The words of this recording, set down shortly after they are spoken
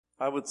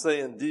I would say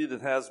indeed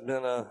it has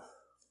been a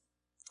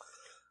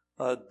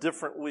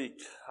different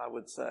week, I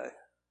would say.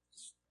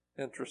 It's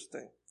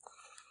interesting.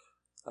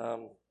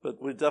 But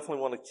we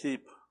definitely want to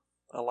keep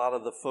a lot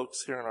of the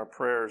folks here in our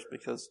prayers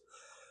because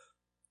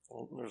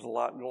there's a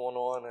lot going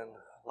on and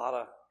a lot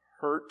of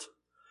hurt,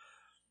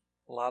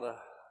 a lot of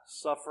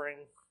suffering.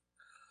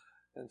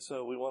 And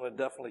so we want to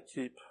definitely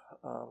keep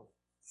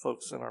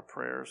folks in our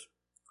prayers,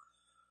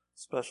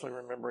 especially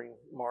remembering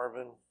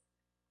Marvin,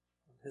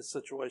 his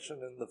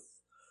situation, and the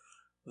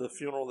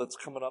funeral that's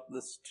coming up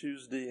this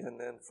Tuesday. And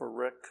then for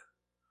Rick,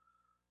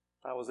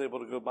 I was able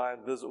to go by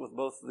and visit with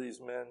both of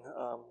these men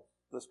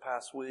this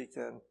past week.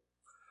 And,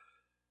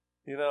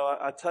 you know,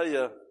 I tell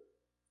you,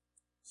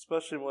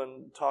 especially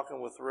when talking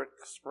with Rick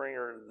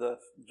Springer, the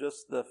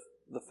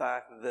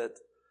fact that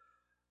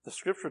the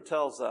Scripture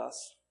tells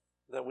us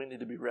that we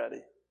need to be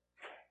ready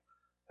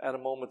at a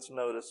moment's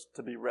notice,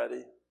 to be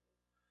ready.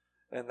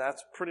 And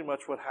that's pretty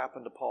much what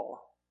happened to Paula.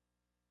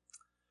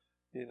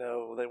 You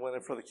know, they went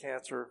in for the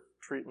cancer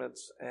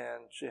treatments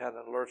and she had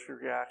an allergic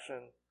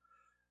reaction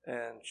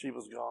and she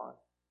was gone.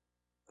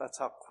 That's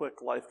how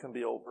quick life can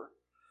be over.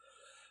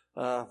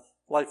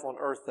 Life on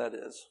earth, that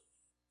is.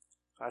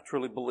 I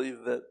truly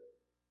believe that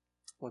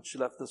when she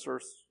left this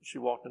earth, she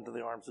walked into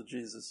the arms of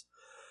Jesus.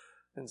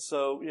 And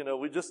so, you know,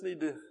 we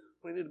need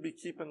to be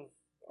keeping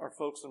our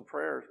folks in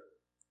prayer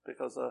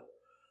because,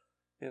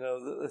 you know,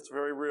 it's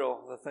very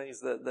real, the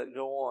things that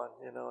go on,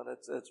 you know, and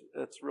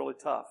it's really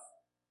tough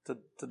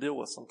to deal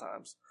with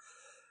sometimes.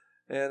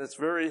 And it's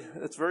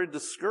very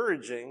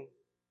discouraging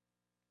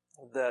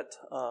that,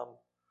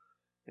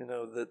 you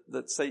know,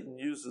 that Satan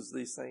uses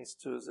these things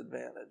to his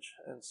advantage.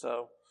 And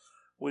so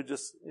we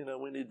just, you know,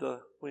 we need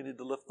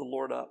to lift the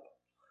Lord up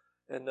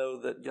and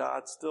know that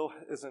God still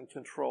is in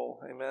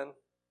control. Amen.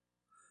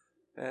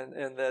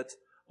 And that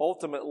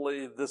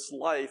ultimately this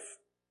life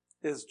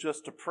is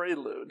just a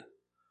prelude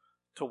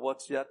to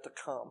what's yet to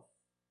come.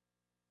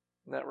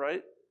 Isn't that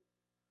right?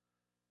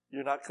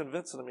 You're not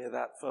convincing me of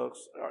that, folks.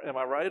 Am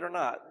I right or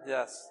not?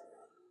 Yes.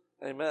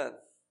 Amen.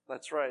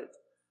 That's right.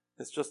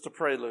 It's just a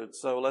prelude.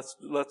 So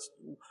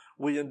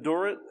we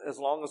endure it as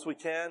long as we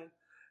can,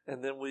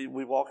 and then we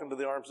walk into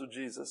the arms of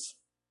Jesus.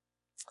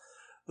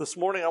 This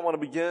morning I want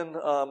to begin,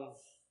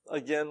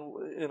 again,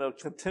 you know,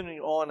 continuing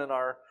on in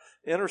our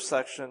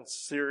intersection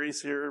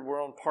series here.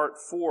 We're on part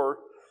 4.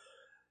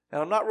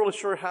 And I'm not really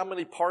sure how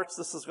many parts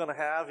this is going to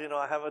have. You know,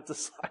 I haven't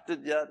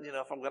decided yet, you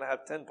know, if I'm going to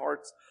have 10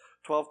 parts,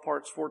 12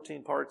 parts,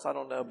 14 parts. I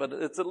don't know. But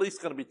it's at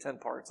least going to be 10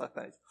 parts, I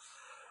think.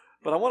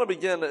 But I want to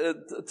begin.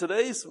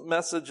 Today's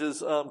message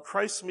is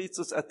Christ meets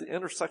us at the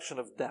intersection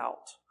of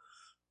doubt.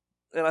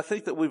 And I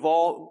think that we've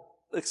all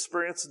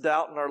experienced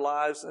doubt in our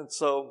lives. And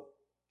so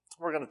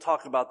we're going to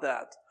talk about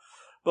that.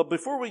 But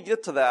before we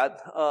get to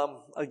that,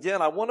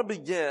 again, I want to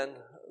begin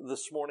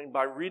this morning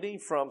by reading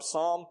from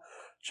Psalm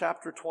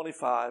chapter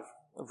 25.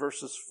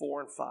 Verses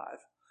 4 and 5.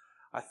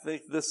 I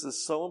think this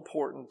is so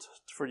important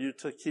for you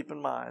to keep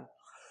in mind.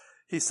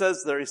 He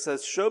says,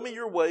 show me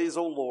your ways,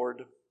 O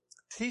Lord.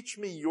 Teach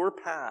me your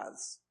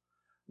paths.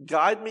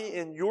 Guide me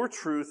in your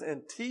truth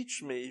and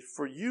teach me,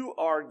 for you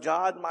are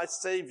God my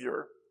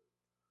Savior.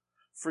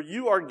 For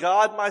you are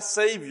God my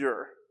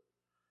Savior,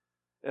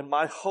 and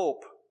my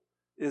hope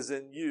is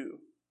in you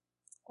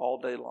all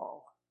day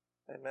long.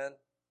 Amen.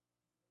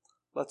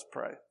 Let's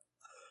pray.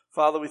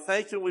 Father, we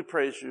thank you and we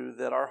praise you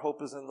that our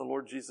hope is in the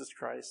Lord Jesus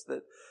Christ,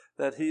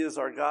 that He is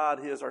our God,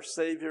 He is our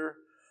Savior,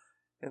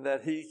 and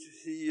that He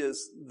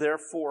is there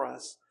for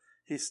us.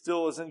 He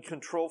still is in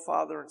control,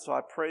 Father, and so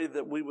I pray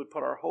that we would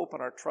put our hope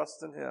and our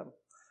trust in Him.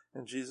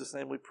 In Jesus'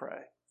 name we pray.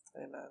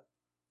 Amen.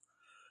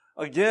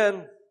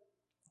 Again,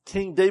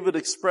 King David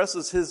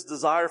expresses his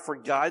desire for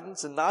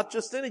guidance, and not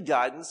just any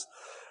guidance.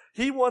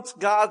 He wants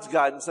God's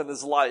guidance in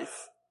his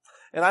life.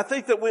 And I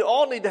think that we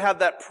all need to have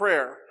that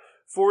prayer.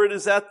 For it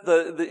is at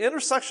the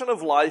intersection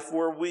of life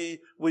where we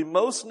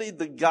most need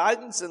the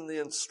guidance and the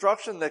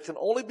instruction that can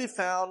only be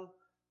found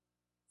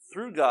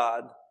through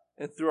God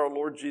and through our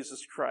Lord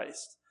Jesus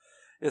Christ.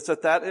 It's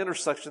at that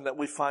intersection that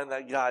we find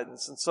that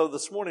guidance. And so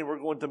this morning we're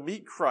going to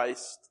meet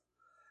Christ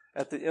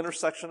at the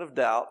intersection of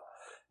doubt.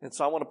 And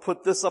so I want to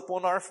put this up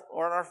on our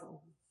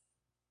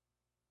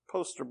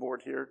poster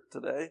board here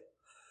today.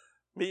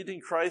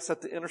 Meeting Christ at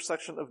the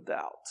intersection of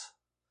doubt.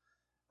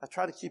 I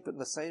try to keep it in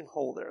the same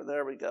hole there.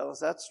 There we go.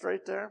 Is that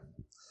straight there?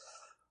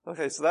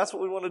 Okay, so that's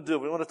what we want to do.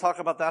 We want to talk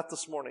about that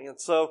this morning. And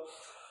so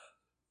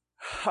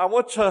I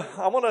want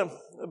to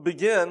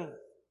begin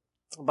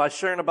by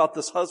sharing about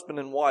this husband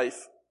and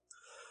wife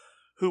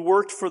who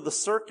worked for the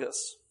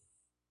circus.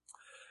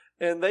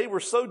 And they were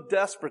so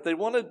desperate. They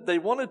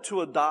wanted to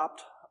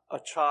adopt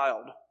a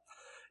child.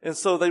 And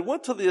so they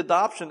went to the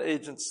adoption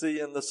agency,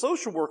 and the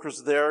social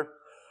workers there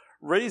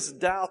raised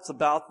doubts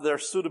about their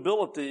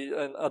suitability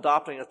in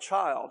adopting a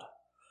child.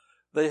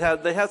 They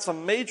had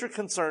some major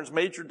concerns,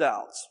 major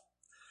doubts.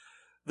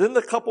 Then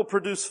the couple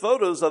produced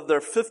photos of their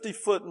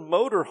 50-foot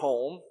motor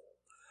home,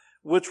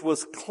 which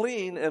was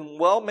clean and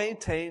well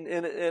maintained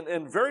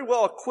and very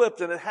well equipped,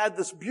 and it had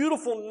this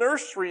beautiful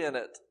nursery in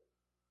it.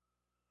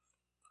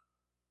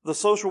 The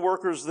social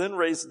workers then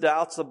raised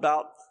doubts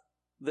about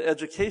the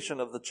education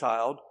of the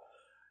child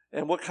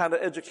and what kind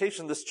of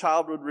education this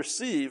child would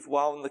receive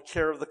while in the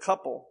care of the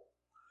couple.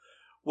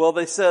 Well,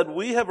 they said,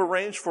 we have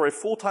arranged for a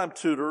full-time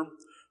tutor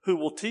who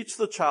will teach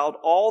the child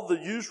all the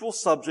usual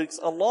subjects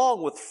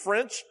along with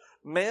French,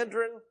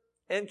 Mandarin,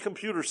 and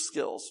computer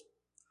skills.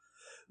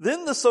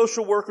 Then the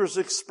social workers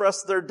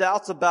expressed their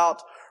doubts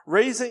about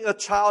raising a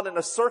child in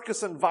a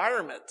circus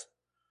environment.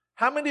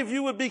 How many of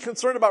you would be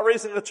concerned about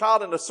raising a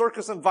child in a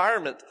circus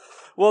environment?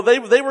 Well,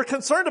 they were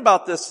concerned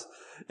about this.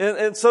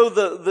 And so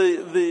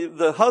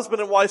the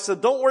husband and wife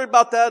said, don't worry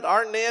about that.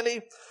 Our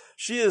nanny,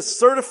 she is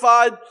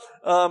certified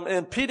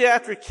in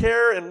pediatric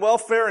care and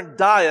welfare and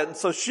diet, and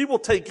so she will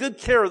take good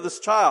care of this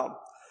child.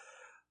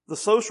 The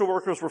social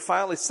workers were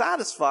finally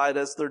satisfied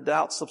as their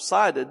doubts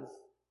subsided.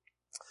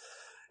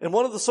 And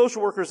one of the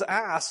social workers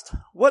asked,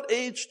 what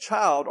age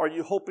child are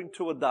you hoping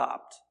to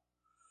adopt?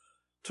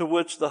 To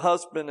which the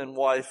husband and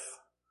wife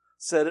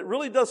said, it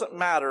really doesn't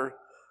matter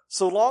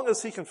so long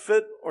as he can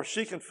fit or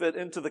she can fit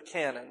into the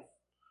canon.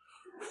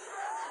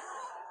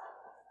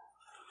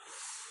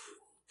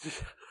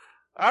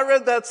 I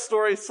read that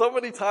story so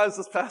many times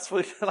this past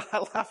week and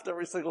I laughed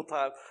every single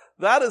time.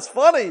 That is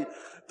funny.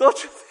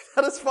 Don't you think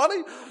that is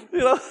funny?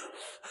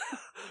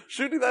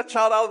 Shooting that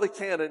child out of the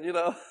cannon,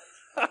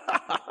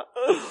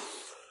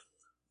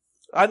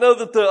 I know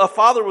that a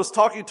father was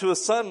talking to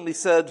his son and he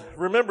said,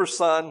 remember,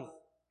 son,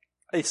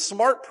 a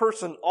smart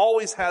person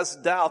always has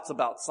doubts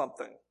about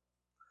something.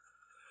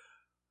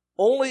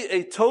 Only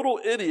a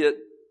total idiot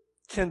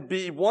can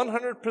be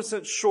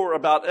 100% sure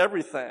about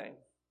everything.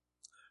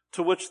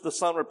 To which the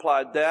son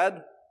replied,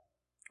 Dad,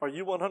 are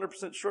you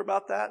 100% sure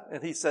about that?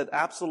 And he said,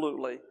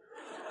 absolutely.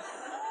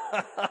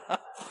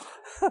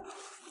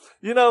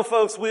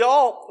 Folks, we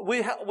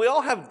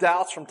all have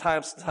doubts from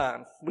time to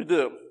time. We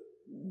do.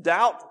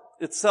 Doubt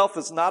itself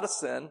is not a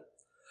sin,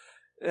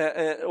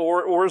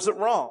 or is it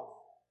wrong?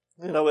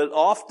 It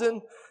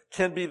often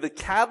can be the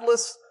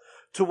catalyst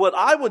to what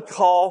I would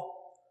call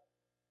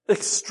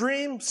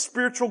extreme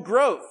spiritual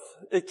growth.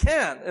 It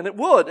can, and it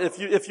would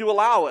if you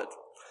allow it.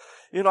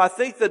 I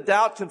think that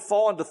doubt can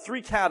fall into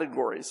three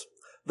categories.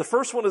 The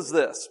first one is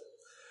this.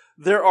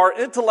 There are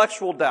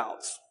intellectual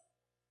doubts.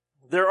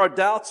 There are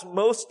doubts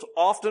most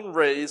often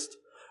raised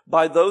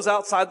by those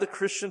outside the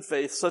Christian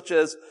faith, such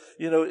as,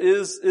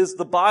 is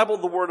the Bible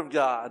the Word of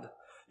God?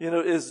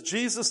 Is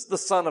Jesus the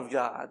Son of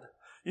God?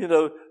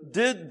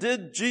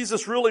 Did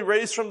Jesus really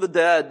raise from the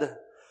dead?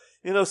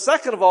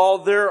 Second of all,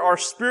 there are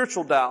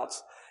spiritual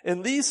doubts.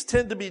 And these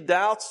tend to be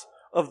doubts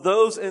of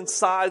those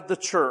inside the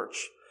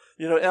church.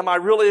 Am I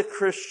really a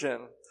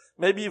Christian?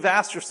 Maybe you've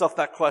asked yourself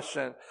that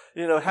question.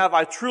 Have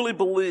I truly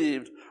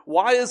believed?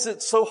 Why is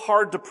it so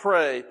hard to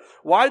pray?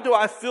 Why do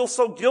I feel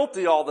so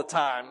guilty all the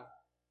time?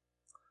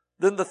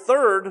 Then the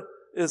third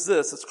is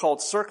this. It's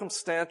called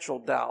circumstantial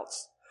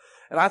doubts.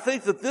 And I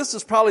think that this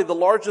is probably the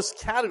largest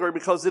category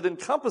because it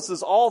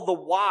encompasses all the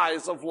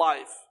whys of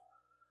life.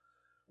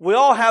 We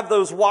all have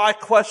those why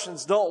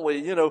questions, don't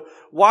we?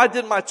 Why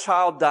did my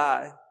child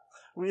die?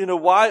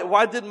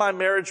 Why did my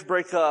marriage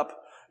break up?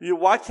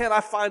 Why can't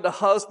I find a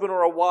husband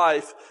or a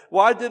wife?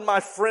 Why did my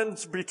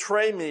friends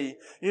betray me?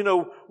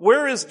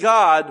 Where is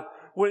God?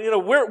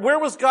 Where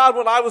was God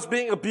when I was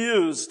being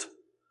abused?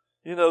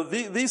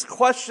 These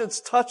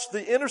questions touch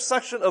the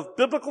intersection of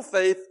biblical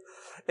faith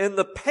and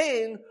the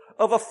pain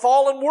of a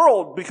fallen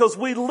world, because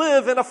we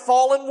live in a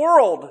fallen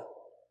world.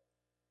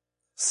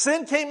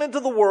 Sin came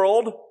into the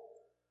world,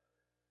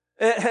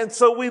 and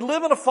so we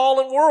live in a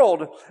fallen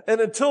world.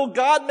 And until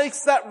God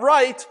makes that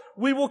right,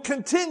 we will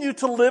continue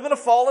to live in a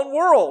fallen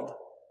world.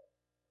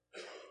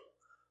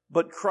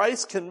 But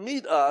Christ can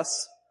meet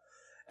us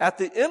at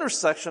the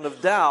intersection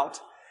of doubt,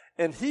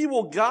 and He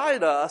will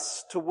guide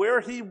us to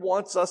where He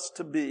wants us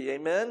to be.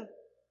 Amen?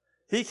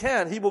 He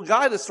can. He will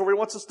guide us to where He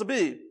wants us to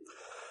be.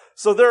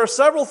 So there are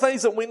several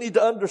things that we need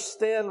to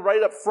understand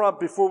right up front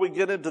before we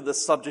get into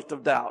this subject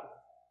of doubt.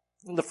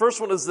 And the first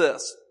one is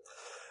this.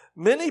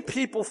 Many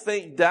people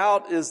think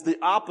doubt is the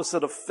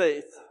opposite of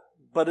faith,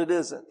 but it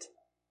isn't.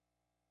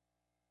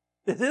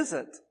 It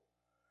isn't.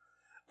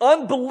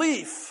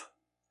 Unbelief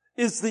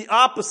is the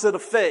opposite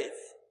of faith,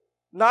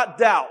 not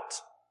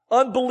doubt.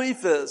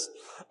 Unbelief is.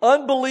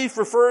 Unbelief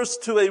refers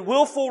to a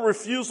willful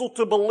refusal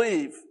to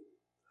believe,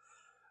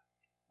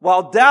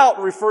 while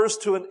doubt refers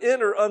to an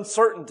inner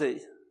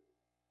uncertainty.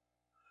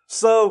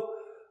 So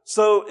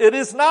it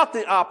is not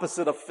the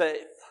opposite of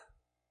faith.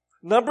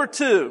 Number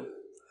two,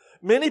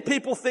 many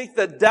people think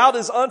that doubt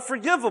is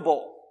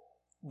unforgivable,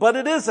 but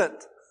it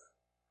isn't.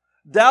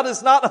 Doubt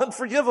is not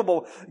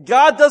unforgivable.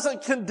 God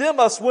doesn't condemn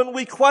us when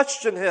we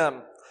question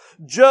Him.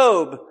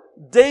 Job,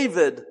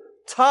 David,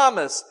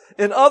 Thomas,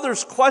 and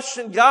others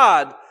questioned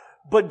God,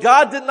 but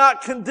God did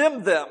not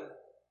condemn them.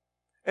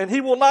 And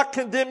He will not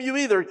condemn you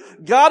either.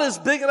 God is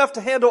big enough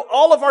to handle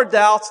all of our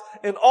doubts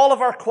and all of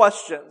our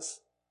questions.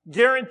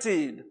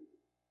 Guaranteed.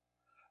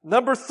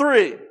 Number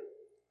three,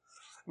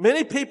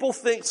 many people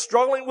think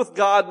struggling with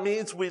God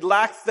means we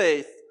lack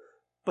faith,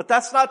 but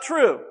that's not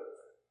true.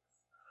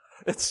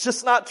 It's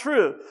just not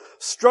true.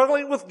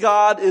 Struggling with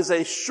God is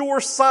a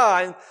sure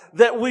sign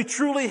that we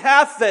truly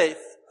have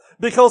faith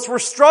because we're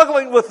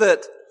struggling with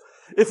it.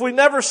 If we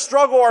never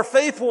struggle, our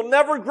faith will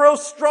never grow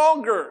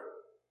stronger.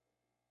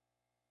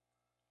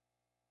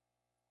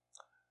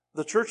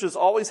 The church has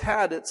always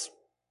had its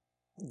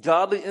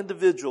godly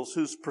individuals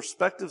whose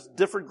perspectives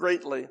differ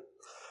greatly,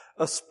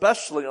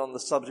 especially on the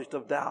subject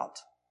of doubt.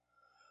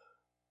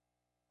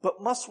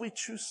 But must we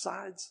choose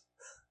sides?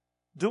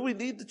 Do we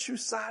need to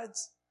choose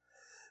sides?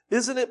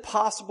 Isn't it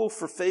possible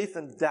for faith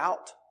and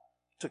doubt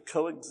to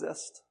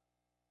coexist?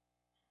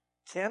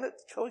 Can it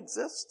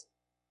coexist?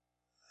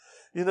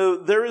 You know,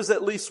 there is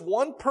at least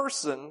one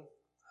person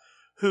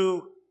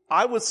who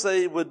I would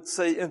say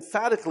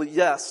emphatically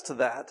yes to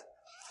that.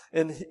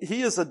 And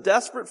he is a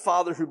desperate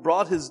father who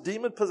brought his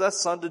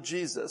demon-possessed son to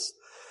Jesus.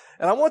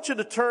 And I want you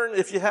to turn,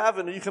 if you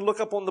haven't, you can look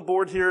up on the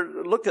board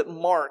here, look at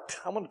Mark.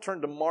 I'm going to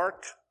turn to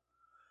Mark.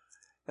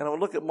 And I'm going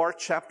to look at Mark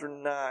chapter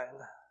 9.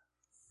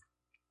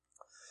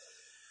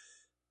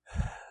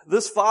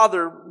 This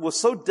father was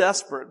so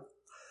desperate.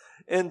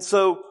 And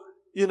so,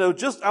 you know,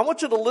 I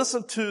want you to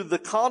listen to the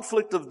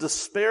conflict of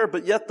despair,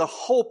 but yet the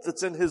hope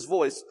that's in his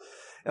voice.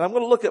 And I'm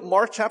going to look at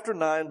Mark chapter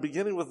 9,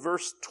 beginning with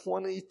verse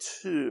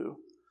 22.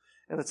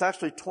 And it's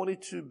actually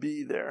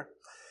 22b there.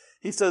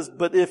 He says,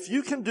 "But if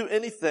you can do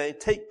anything,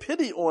 take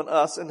pity on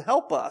us and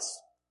help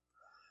us."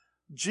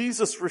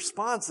 Jesus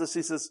responds to this.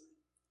 He says,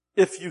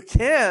 "If you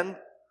can,"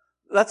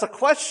 that's a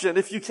question.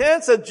 "If you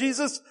can," said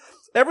Jesus,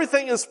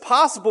 "everything is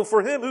possible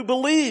for him who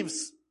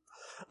believes."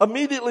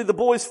 Immediately the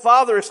boy's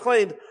father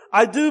exclaimed,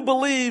 "I do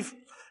believe.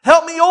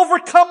 Help me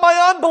overcome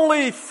my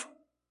unbelief."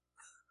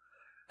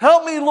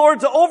 Help me, Lord,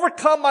 to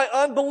overcome my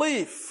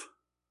unbelief.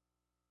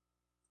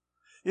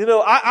 You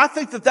know, I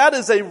think that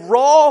is a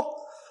raw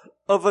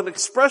of an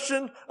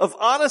expression of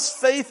honest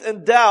faith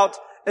and doubt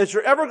as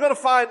you're ever going to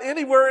find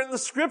anywhere in the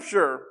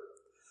scripture.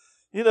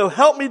 You know,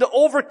 help me to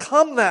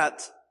overcome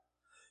that.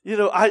 You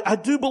know, I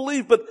do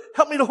believe, but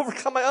help me to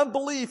overcome my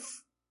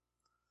unbelief.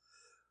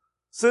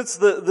 Since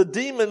the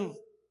demon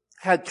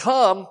had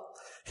come,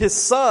 his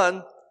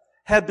son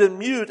had been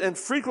mute and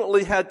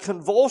frequently had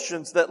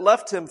convulsions that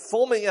left him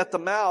foaming at the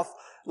mouth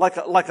like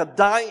a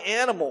dying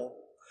animal.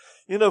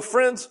 You know,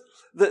 friends,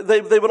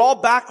 they would all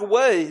back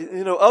away.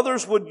 You know,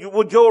 others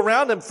would go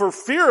around him for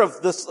fear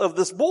of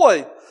this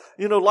boy.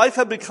 You know, life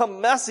had become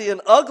messy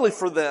and ugly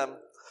for them.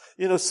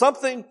 You know,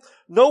 something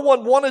no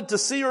one wanted to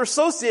see or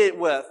associate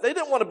with. They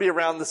didn't want to be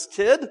around this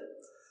kid.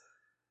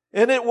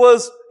 And it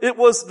was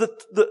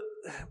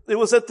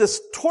at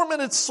this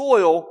tormented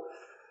soil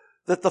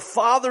that the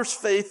father's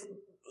faith,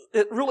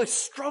 it really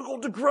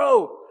struggled to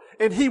grow.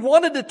 And he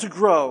wanted it to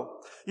grow.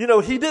 You know,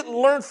 he didn't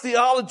learn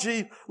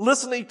theology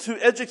listening to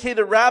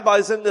educated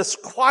rabbis in this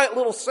quiet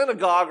little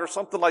synagogue or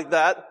something like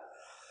that.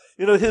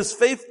 You know, his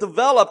faith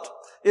developed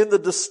in the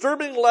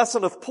disturbing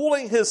lesson of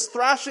pulling his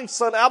thrashing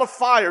son out of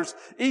fires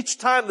each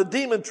time the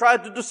demon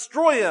tried to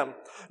destroy him.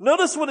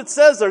 Notice what it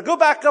says there. Go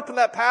back up in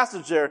that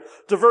passage there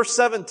to verse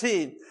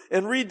 17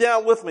 and read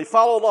down with me.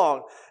 Follow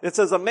along. It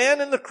says, "A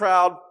man in the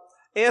crowd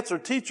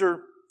answered,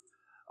 'Teacher,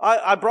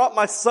 I brought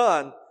my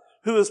son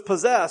who is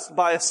possessed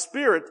by a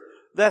spirit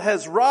that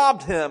has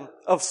robbed him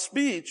of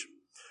speech.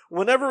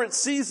 Whenever it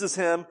seizes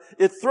him,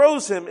 it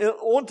throws him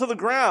onto the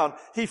ground.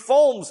 He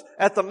foams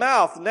at the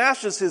mouth,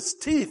 gnashes his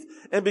teeth,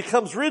 and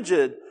becomes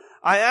rigid.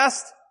 I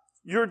asked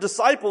your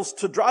disciples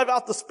to drive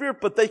out the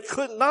spirit, but they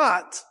could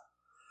not.'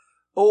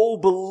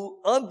 'O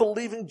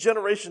unbelieving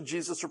generation,'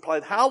 Jesus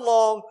replied, 'how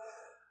long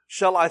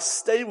shall I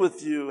stay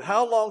with you?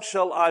 How long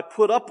shall I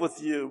put up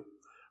with you?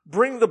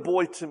 Bring the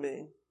boy to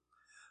me.'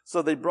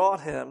 So they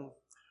brought him.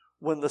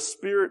 When the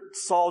spirit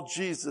saw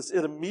Jesus,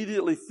 it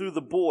immediately threw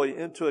the boy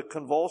into a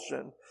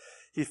convulsion.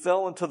 He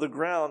fell into the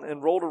ground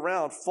and rolled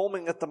around,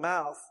 foaming at the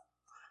mouth.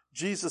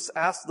 Jesus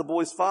asked the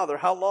boy's father,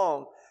 'How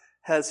long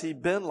has he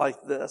been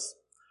like this?'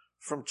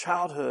 'From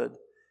childhood,'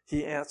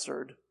 he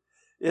answered.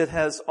 'It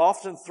has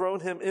often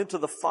thrown him into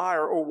the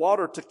fire or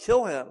water to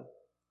kill him.'"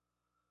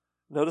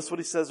 Notice what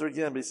he says there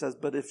again. But he says,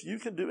 "But if you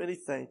can do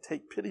anything,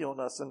 take pity on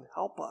us and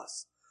help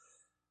us."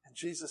 And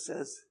Jesus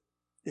says,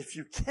 if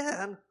you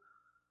can,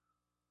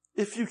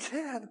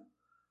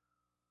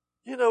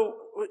 you know,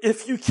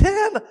 if you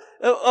can,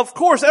 of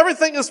course,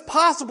 everything is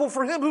possible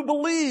for him who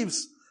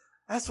believes.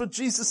 That's what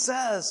Jesus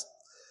says.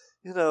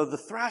 You know, the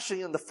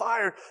thrashing and the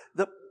fire,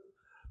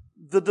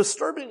 the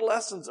disturbing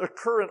lessons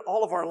occur in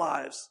all of our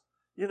lives.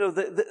 You know,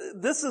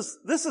 this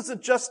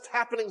isn't just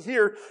happening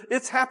here.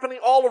 It's happening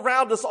all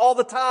around us all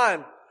the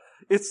time.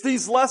 It's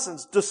these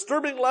lessons.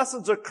 Disturbing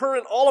lessons occur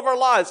in all of our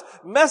lives.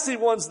 Messy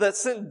ones that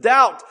send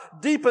doubt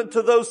deep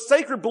into those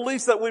sacred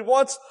beliefs that we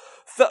once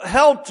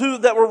held to,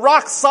 that were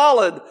rock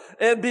solid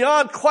and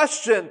beyond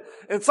question.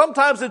 And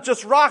sometimes it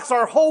just rocks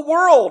our whole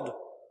world.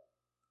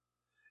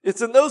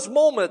 It's in those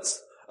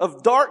moments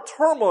of dark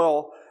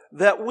turmoil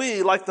that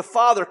we, like the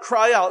Father,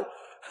 cry out,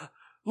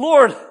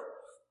 "Lord,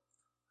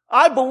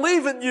 I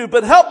believe in you,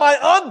 but help my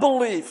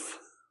unbelief."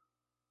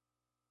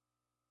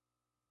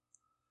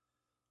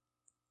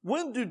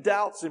 When do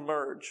doubts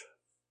emerge?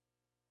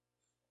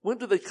 When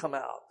do they come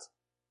out?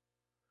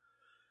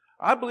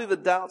 I believe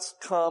that doubts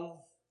come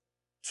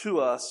to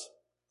us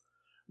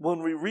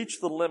when we reach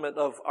the limit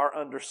of our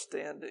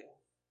understanding.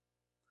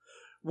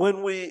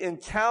 When we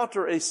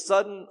encounter a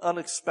sudden,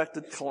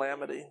 unexpected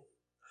calamity.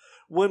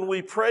 When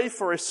we pray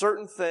for a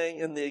certain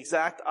thing and the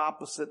exact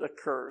opposite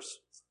occurs.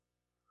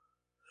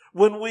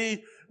 When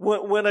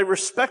a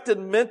respected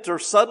mentor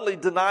suddenly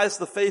denies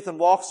the faith and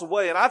walks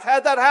away. And I've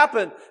had that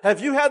happen.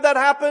 Have you had that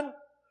happen?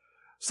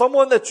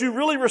 Someone that you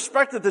really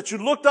respected, that you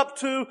looked up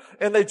to,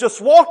 and they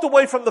just walked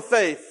away from the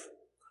faith.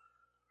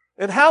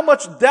 And how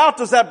much doubt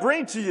does that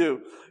bring to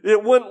you?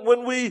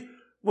 When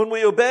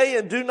we obey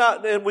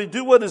and we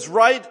do what is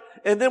right,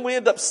 and then we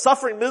end up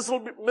suffering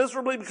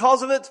miserably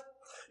because of it.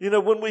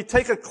 When we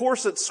take a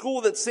course at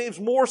school that seems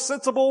more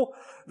sensible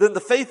than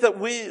the faith that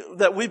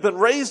we've been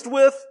raised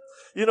with.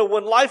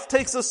 When life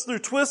takes us through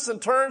twists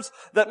and turns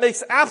that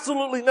makes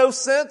absolutely no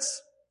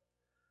sense.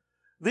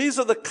 These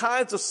are the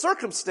kinds of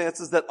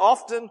circumstances that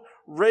often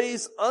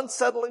raise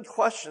unsettling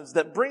questions,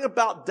 that bring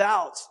about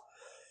doubts.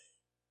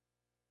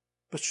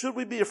 But should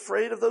we be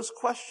afraid of those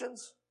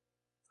questions?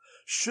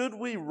 Should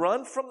we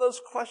run from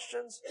those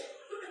questions?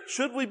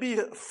 Should we be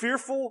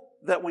fearful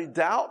that we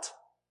doubt?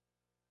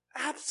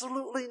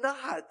 Absolutely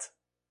not.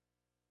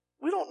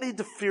 We don't need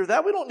to fear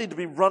that. We don't need to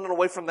be running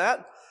away from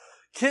that.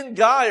 Ken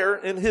Geyer,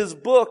 in his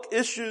book,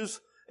 Issues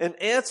and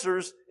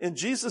Answers in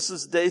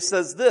Jesus' Day,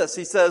 says this.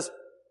 He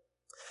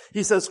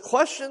says,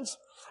 questions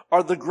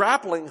are the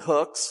grappling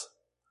hooks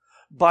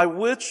by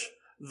which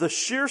the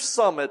sheer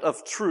summit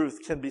of truth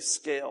can be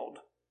scaled.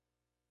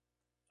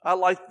 I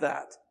like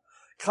that.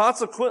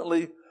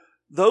 Consequently,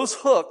 those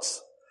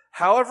hooks,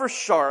 however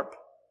sharp,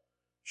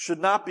 should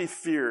not be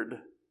feared.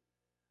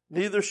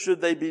 Neither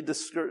should they be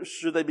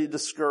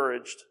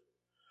discouraged.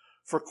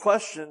 For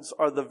questions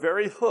are the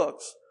very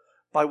hooks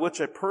by which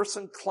a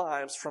person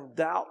climbs from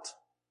doubt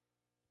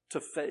to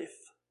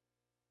faith.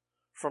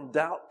 From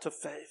doubt to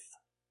faith.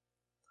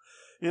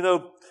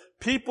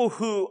 People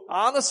who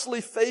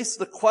honestly face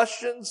the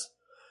questions,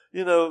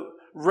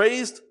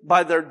 raised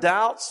by their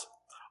doubts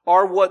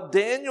are what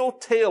Daniel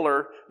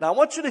Taylor, now I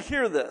want you to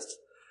hear this.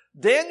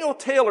 Daniel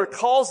Taylor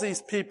calls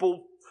these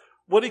people,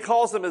 what he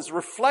calls them is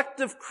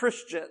reflective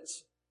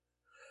Christians.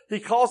 He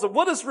calls them,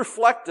 what is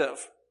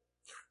reflective?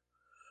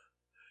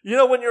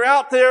 When you're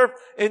out there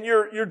and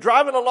you're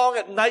driving along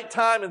at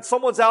nighttime and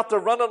someone's out there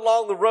running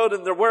along the road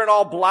and they're wearing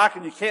all black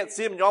and you can't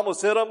see them and you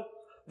almost hit them.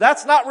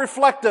 That's not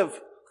reflective.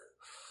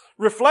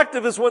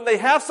 Reflective is when they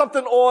have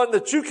something on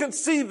that you can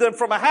see them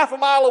from a half a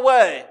mile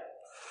away.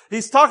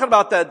 He's talking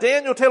about that.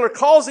 Daniel Taylor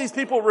calls these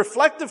people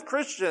reflective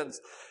Christians.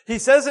 He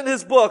says in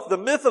his book, The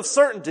Myth of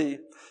Certainty,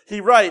 he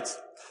writes,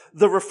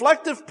 the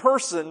reflective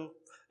person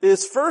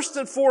is first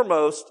and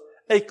foremost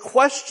a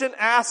question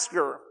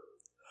asker.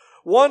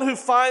 One who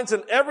finds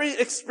in every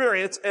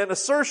experience and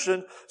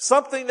assertion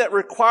something that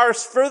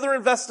requires further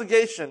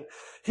investigation.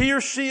 He or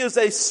she is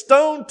a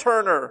stone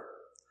turner,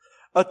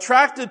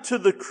 attracted to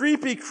the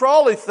creepy,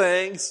 crawly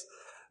things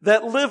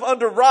that live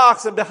under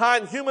rocks and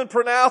behind human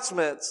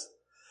pronouncements.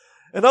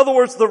 In other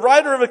words, the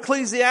writer of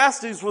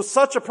Ecclesiastes was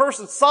such a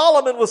person.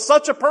 Solomon was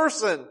such a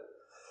person.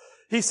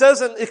 He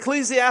says in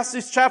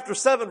Ecclesiastes chapter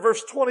 7,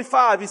 verse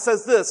 25, he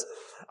says this,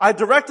 I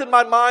directed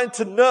my mind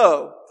to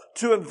know,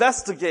 to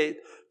investigate,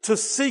 to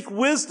seek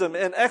wisdom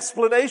and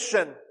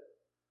explanation.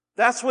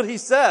 That's what he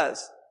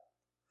says.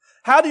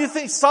 How do you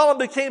think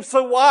Solomon became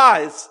so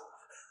wise?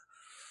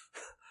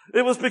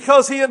 It was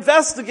because he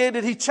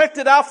investigated, he checked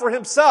it out for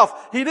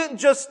himself. He didn't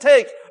just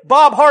take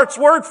Bob Hart's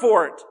word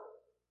for it.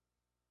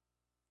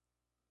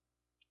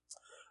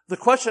 The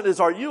question is,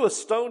 are you a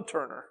stone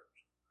turner?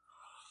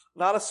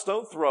 Not a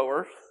stone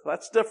thrower.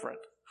 That's different.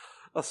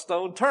 A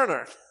stone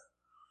turner.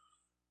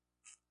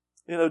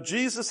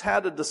 Jesus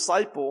had a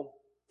disciple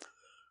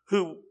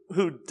who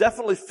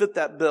definitely fit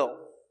that bill.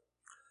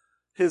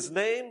 His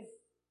name,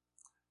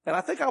 and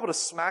I think I would have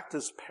smacked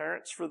his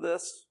parents for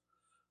this,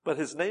 but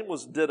his name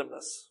was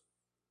Didymus.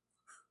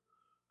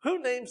 Who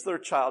names their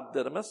child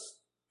Didymus?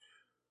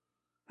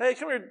 Hey,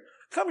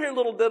 come here,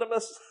 little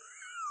Didymus.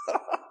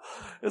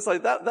 It's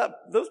like that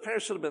those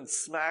parents should have been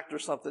smacked or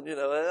something,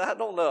 I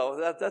don't know.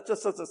 That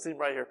just doesn't seem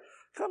right here.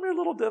 Come here,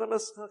 little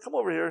Didymus. Come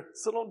over here.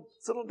 Sit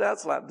on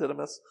dad's lap,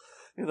 Didymus.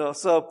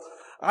 So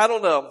I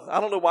don't know. I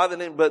don't know why the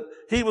name, but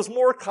he was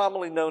more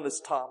commonly known as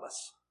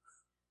Thomas.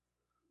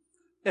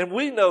 And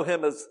we know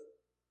him as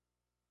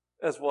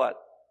what?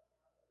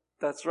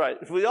 That's right.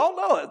 We all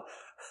know it.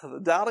 The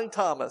Doubting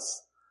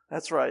Thomas.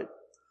 That's right.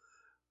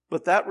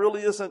 But that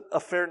really isn't a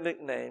fair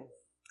nickname.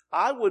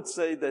 I would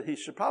say that he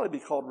should probably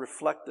be called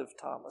Reflective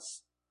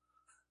Thomas.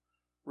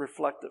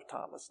 Reflective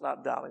Thomas,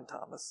 not Doubting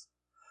Thomas.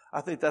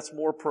 I think that's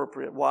more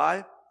appropriate.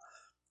 Why?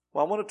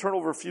 Well, I want to turn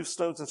over a few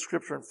stones in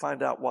Scripture and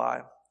find out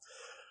why.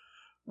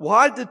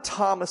 Why did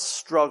Thomas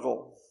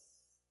struggle?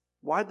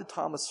 Why did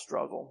Thomas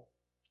struggle?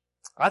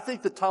 I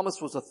think that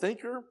Thomas was a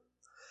thinker.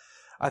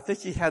 I think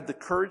he had the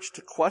courage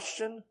to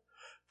question,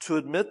 to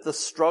admit the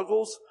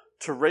struggles,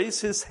 to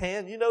raise his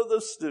hand. You know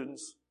those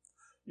students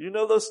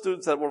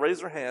that will raise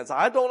their hands.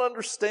 I don't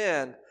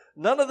understand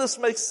None of this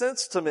makes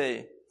sense to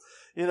me.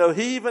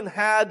 He even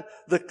had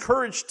the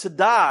courage to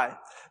die.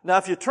 Now,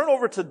 if you turn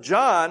over to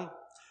John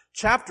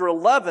chapter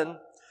 11,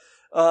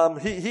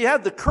 he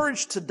had the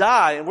courage to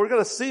die, and we're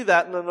going to see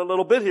that in a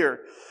little bit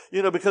here.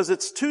 Because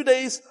it's 2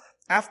 days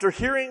after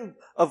hearing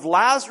of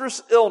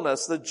Lazarus'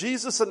 illness that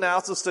Jesus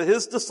announces to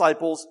his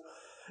disciples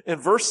in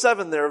verse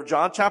 7 there of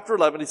John chapter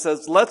 11, he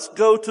says, let's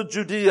go to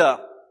Judea.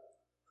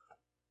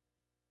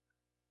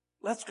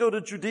 Let's go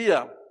to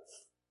Judea.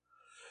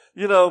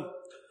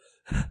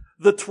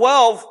 The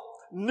 12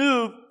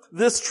 knew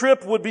this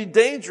trip would be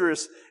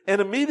dangerous,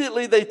 and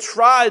immediately they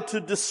tried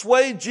to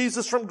dissuade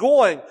Jesus from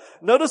going.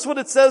 Notice what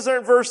it says there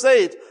in verse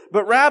 8.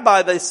 But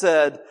Rabbi, they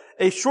said,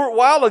 a short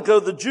while ago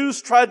the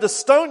Jews tried to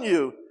stone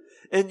you,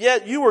 and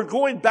yet you are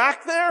going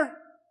back there?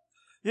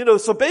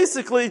 So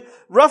basically,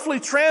 roughly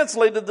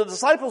translated, the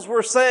disciples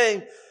were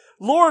saying,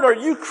 Lord, are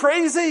you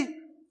crazy?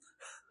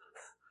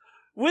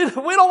 We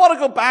don't want to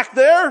go back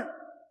there.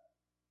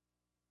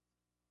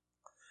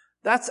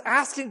 That's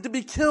asking to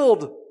be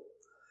killed.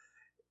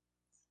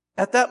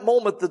 At that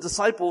moment, the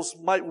disciples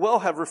might well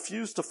have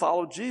refused to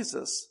follow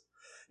Jesus.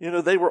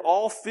 They were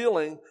all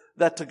feeling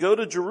that to go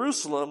to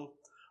Jerusalem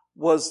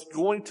was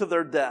going to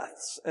their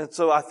deaths. And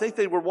so I think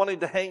they were wanting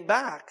to hang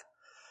back.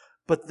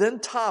 But then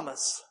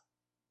Thomas,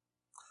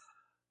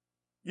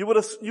 you would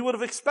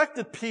have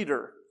expected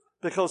Peter,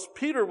 because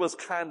Peter was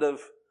kind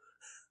of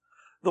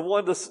the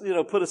one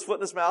to, put his foot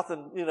in his mouth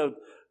and,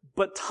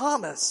 but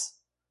Thomas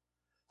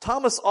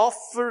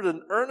offered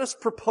an earnest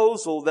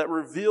proposal that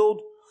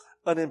revealed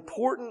an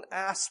important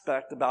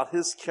aspect about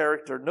his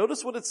character.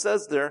 Notice what it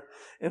says there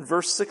in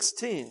verse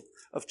 16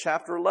 of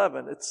chapter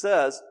 11. It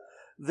says,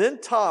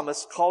 then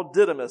Thomas, called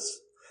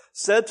Didymus,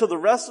 said to the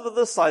rest of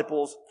the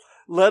disciples,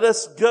 let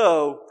us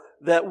go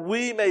that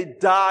we may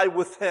die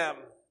with him.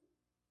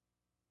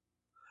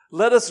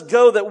 Let us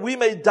go that we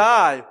may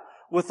die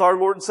with our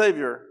Lord and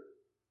Savior.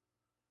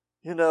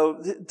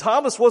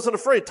 Thomas wasn't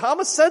afraid.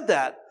 Thomas said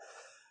that.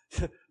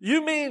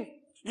 You mean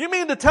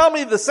to tell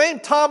me the same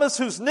Thomas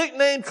whose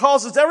nickname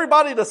causes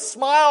everybody to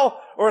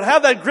smile or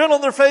have that grin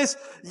on their face?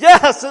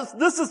 Yes,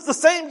 this is the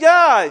same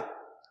guy.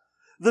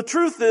 The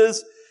truth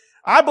is,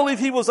 I believe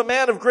he was a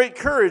man of great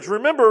courage.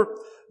 Remember,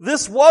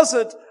 this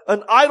wasn't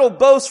an idle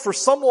boast for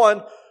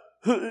someone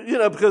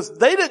who, because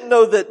they didn't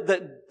know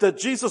that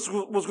Jesus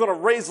was going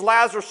to raise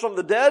Lazarus from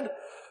the dead.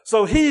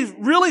 So he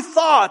really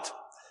thought,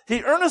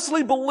 he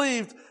earnestly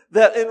believed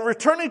that in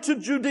returning to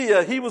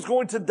Judea, he was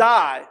going to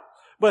die.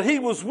 But he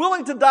was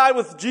willing to die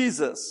with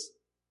Jesus.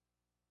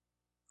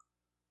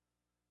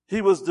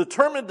 He was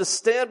determined to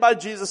stand by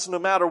Jesus no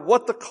matter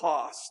what the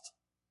cost.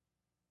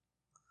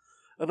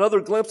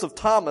 Another glimpse of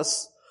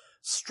Thomas'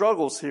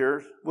 struggles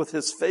here with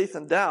his faith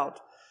and doubt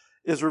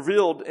is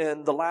revealed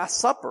in the Last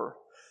Supper.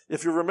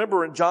 If you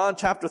remember in John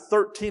chapter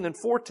 13 and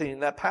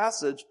 14, that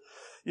passage,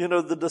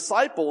 the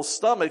disciples'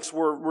 stomachs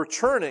were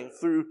churning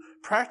through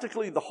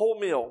practically the whole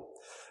meal,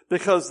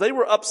 because they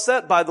were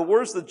upset by the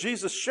words that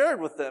Jesus shared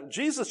with them.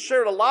 Jesus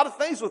shared a lot of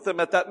things with them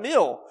at that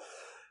meal.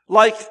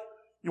 Like,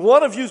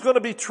 one of you is going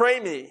to betray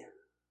me.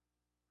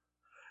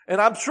 And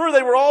I'm sure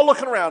they were all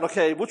looking around.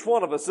 Okay, which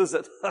one of us is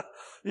it?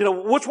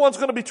 Which one's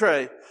going to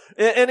betray?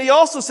 And he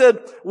also said,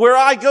 where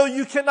I go,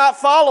 you cannot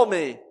follow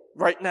me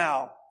right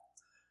now.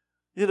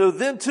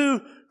 Then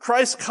too,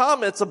 Christ's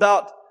comments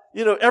about,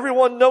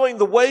 everyone knowing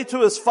the way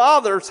to his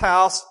Father's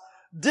house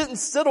didn't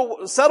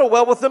settle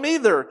well with them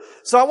either.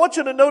 So I want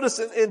you to notice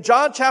in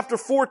John chapter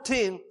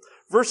 14,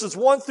 verses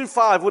 1 through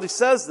 5, what he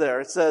says there.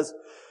 It says,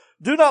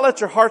 do not let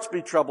your hearts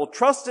be troubled.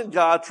 Trust in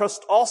God.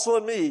 Trust also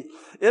in me.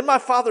 In my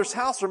Father's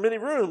house are many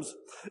rooms.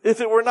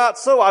 If it were not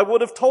so, I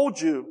would have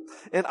told you.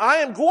 And I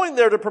am going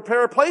there to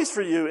prepare a place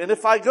for you. And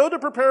if I go to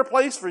prepare a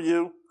place for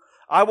you,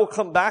 I will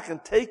come back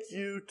and take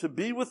you to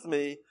be with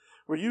me,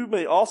 where you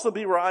may also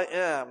be where I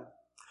am.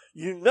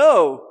 You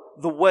know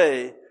the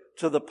way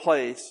to the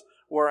place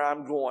where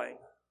I'm going.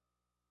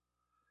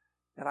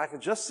 And I can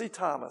just see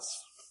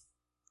Thomas.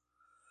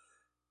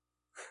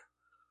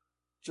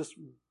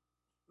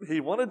 He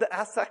wanted to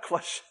ask that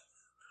question.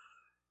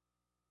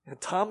 And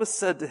Thomas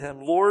said to him,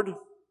 Lord,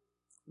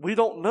 we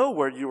don't know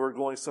where you are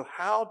going, so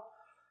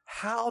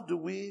how do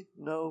we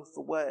know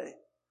the way?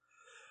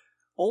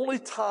 Only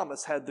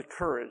Thomas had the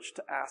courage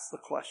to ask the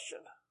question.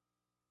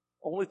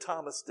 Only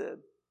Thomas did.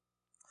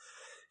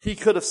 He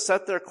could have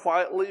sat there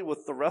quietly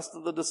with the rest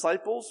of the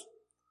disciples,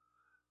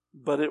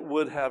 but it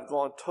would have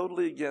gone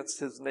totally against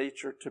his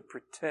nature to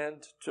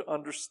pretend to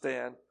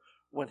understand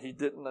when he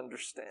didn't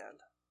understand.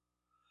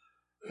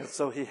 And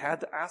so he had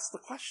to ask the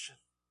question.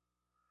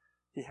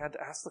 He had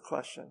to ask the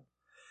question.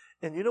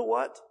 And you know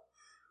what?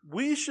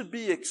 We should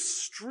be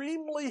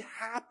extremely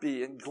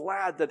happy and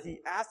glad that he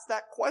asked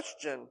that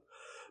question,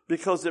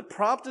 because it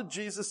prompted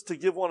Jesus to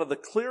give one of the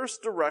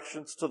clearest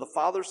directions to the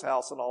Father's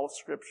house in all of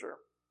Scripture.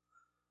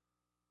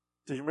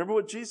 Do you remember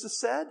what Jesus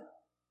said?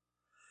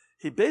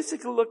 He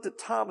basically looked at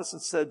Thomas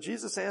and said,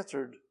 Jesus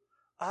answered,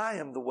 I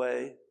am the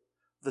way,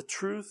 the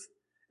truth,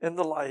 and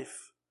the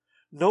life.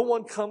 No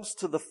one comes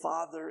to the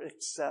Father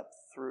except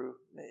through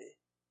me.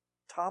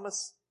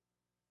 Thomas,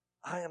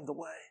 I am the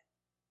way.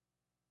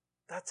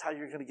 That's how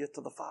you're going to get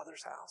to the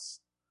Father's house.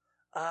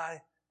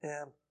 I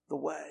am the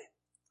way.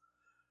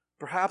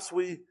 Perhaps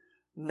we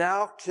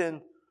now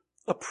can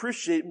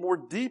appreciate more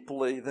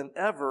deeply than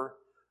ever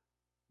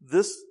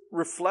this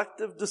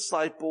reflective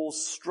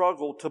disciple's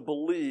struggle to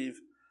believe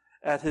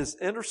at his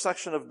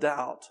intersection of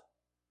doubt.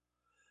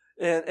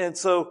 And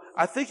so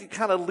I think it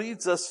kind of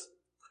leads us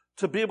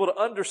to be able to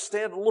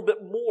understand a little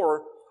bit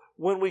more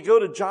when we go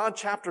to John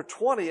chapter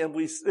 20 and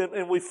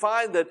we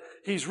find that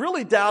he's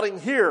really doubting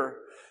here.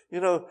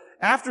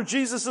 After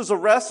Jesus'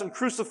 arrest and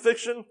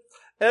crucifixion,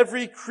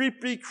 every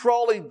creepy,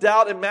 crawly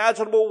doubt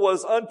imaginable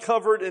was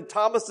uncovered in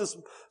Thomas's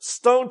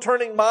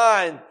stone-turning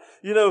mind.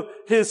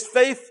 His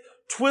faith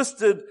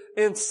twisted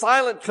in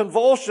silent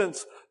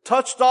convulsions,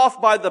 touched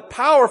off by the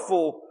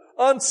powerful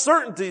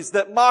uncertainties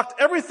that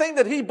mocked everything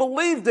that he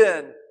believed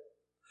in.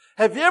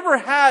 Have you ever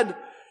had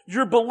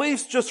your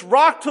beliefs just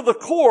rocked to the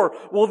core?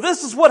 Well,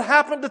 this is what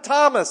happened to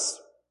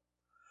Thomas.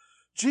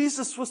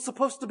 Jesus was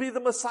supposed to be the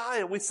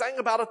Messiah. We sang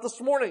about it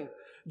this morning.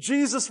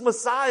 Jesus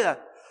Messiah.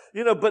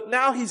 But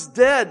now he's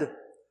dead.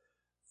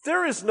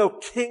 There is no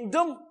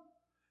kingdom.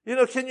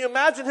 Can you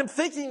imagine him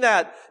thinking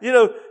that?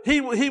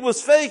 He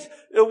was fake.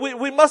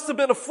 We must have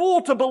been a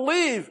fool to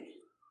believe.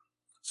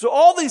 So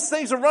all these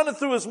things are running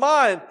through his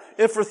mind.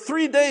 And for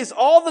 3 days,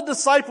 all the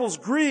disciples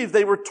grieved.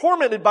 They were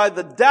tormented by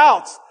the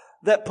doubts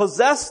that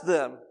possessed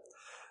them.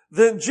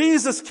 Then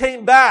Jesus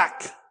came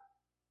back.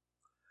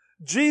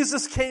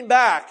 Jesus came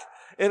back.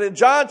 And in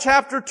John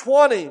chapter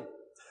 20,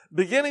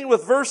 beginning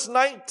with verse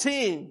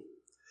 19,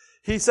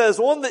 he says,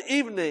 on the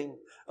evening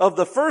of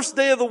the first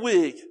day of the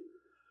week,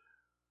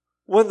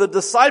 when the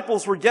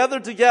disciples were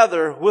gathered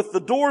together with the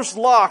doors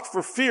locked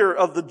for fear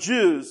of the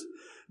Jews,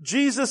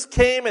 Jesus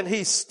came and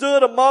he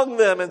stood among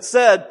them and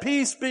said,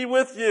 "Peace be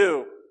with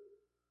you."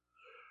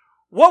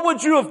 What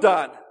would you have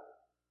done?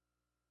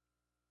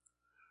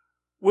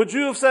 Would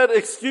you have said,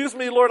 "Excuse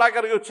me, Lord, I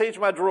got to go change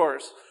my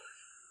drawers"?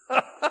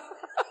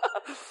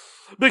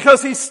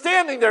 Because he's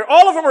standing there.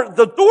 All of them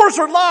the doors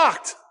are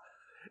locked.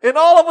 And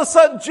all of a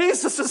sudden,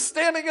 Jesus is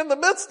standing in the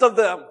midst of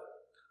them.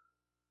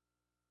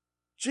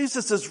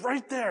 Jesus is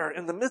right there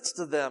in the midst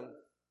of them.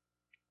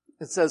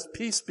 It says,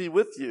 "Peace be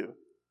with you."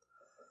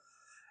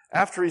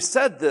 After he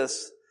said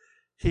this,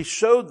 he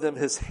showed them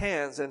his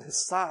hands and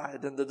his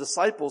side, and the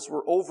disciples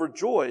were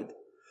overjoyed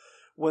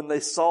when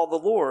they saw the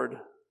Lord.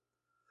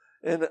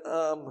 And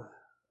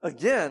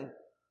again,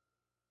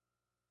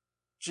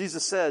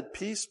 Jesus said,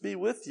 "Peace be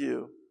with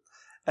you.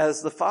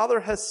 As the Father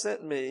has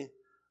sent me,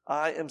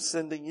 I am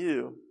sending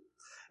you."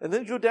 And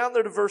then go down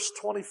there to verse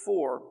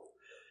 24.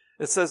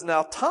 It says,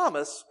 "Now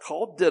Thomas,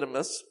 called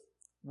Didymus,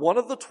 one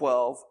of the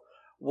 12,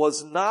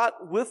 was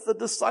not with the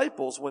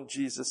disciples when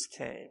Jesus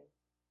came."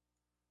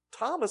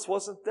 Thomas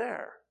wasn't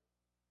there.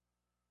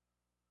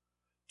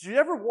 Do you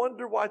ever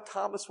wonder why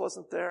Thomas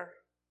wasn't there?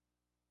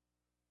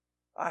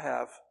 I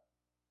have.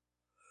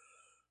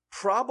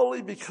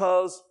 Probably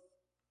because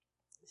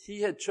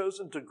he had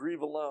chosen to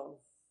grieve alone.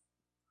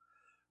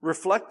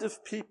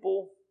 Reflective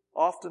people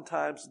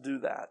oftentimes do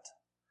that.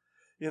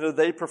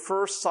 They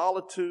prefer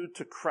solitude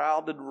to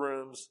crowded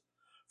rooms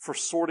for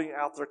sorting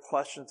out their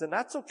questions, and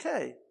that's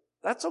okay.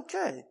 That's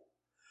okay.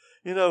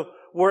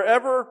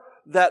 Wherever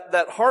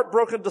that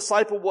heartbroken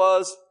disciple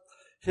was,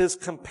 his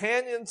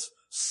companions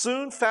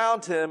soon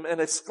found him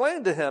and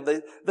exclaimed to him.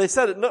 They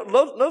said it.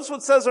 Notice what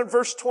it says in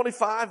verse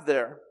 25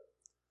 there.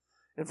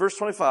 In verse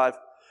 25,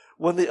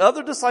 when the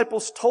other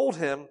disciples told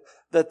him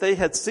that they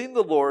had seen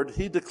the Lord,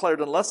 he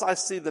declared, "Unless I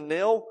see the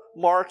nail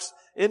marks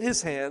in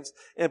his hands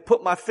and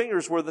put my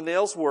fingers where the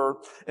nails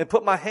were and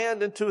put my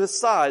hand into his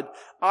side,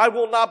 I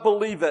will not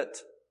believe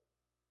it."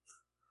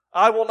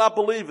 I will not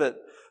believe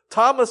it.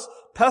 Thomas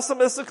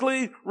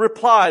pessimistically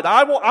replied,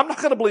 I'm not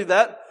going to believe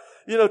that.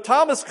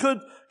 Thomas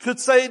could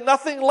say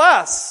nothing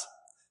less.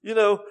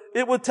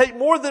 It would take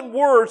more than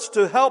words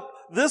to help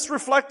this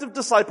reflective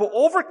disciple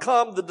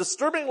overcome the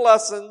disturbing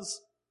lessons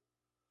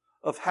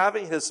of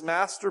having his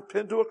master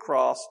pinned to a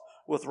cross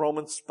with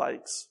Roman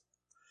spikes.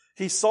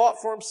 He saw it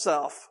for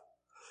himself.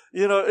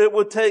 It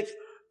would take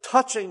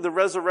touching the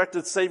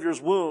resurrected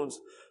Savior's wounds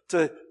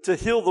to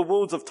heal the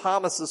wounds of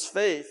Thomas's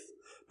faith,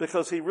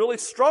 because he really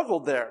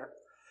struggled there.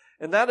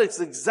 And that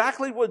is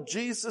exactly what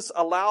Jesus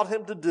allowed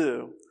him to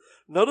do.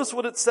 Notice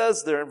what it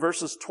says there in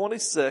verses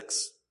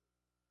 26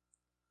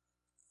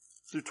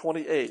 through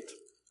 28.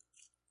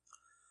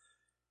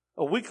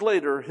 A week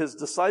later, his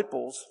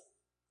disciples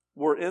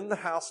were in the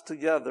house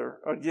together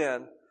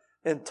again,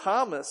 and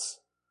Thomas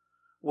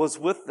was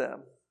with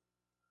them.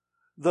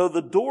 Though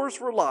the doors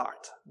were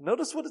locked,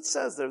 notice what it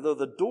says there, though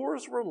the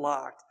doors were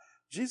locked,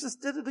 Jesus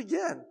did it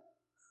again.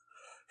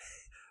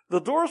 The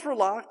doors were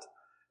locked,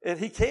 and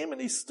he came and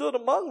he stood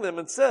among them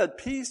and said,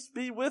 "Peace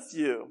be with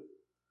you."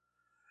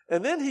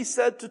 And then he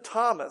said to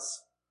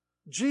Thomas,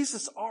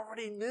 Jesus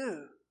already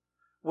knew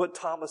what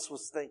Thomas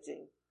was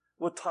thinking,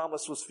 what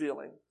Thomas was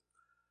feeling.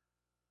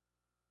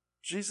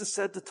 Jesus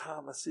said to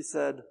Thomas, he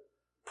said,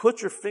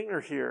 "Put your finger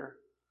here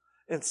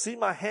and see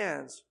my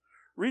hands.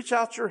 Reach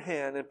out your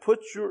hand and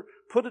put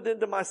it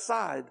into my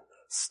side.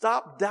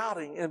 Stop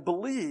doubting and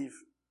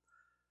believe.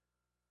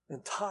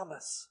 And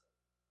Thomas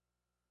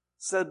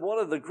said one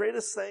of the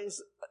greatest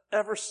things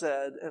ever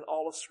said in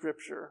all of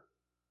Scripture.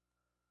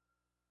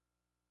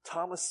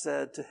 Thomas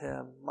said to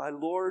him, "My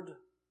Lord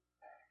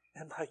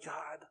and my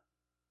God."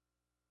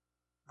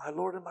 My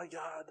Lord and my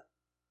God.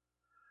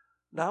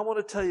 Now I want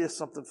to tell you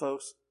something,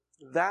 folks.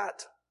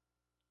 That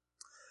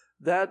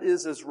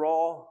is as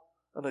raw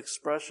an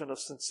expression of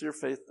sincere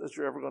faith as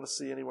you're ever going to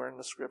see anywhere in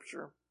the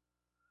Scripture.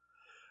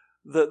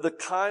 The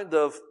kind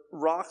of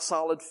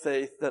rock-solid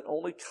faith that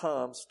only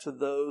comes to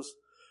those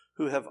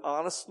who have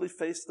honestly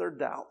faced their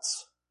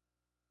doubts.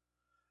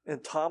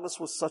 And Thomas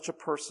was such a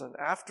person.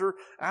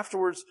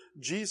 Afterwards,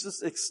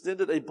 Jesus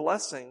extended a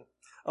blessing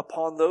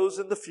upon those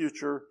in the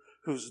future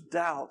whose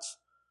doubts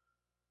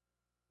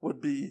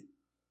would be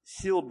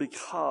healed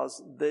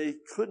because they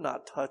could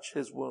not touch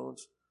his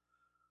wounds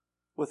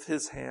with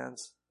his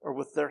hands or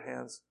with their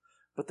hands,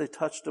 but they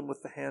touched him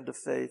with the hand of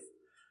faith.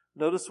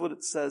 Notice what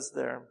it says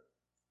there.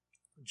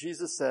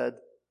 Jesus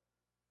said,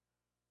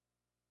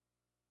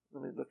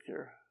 let me look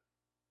here.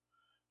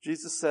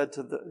 Jesus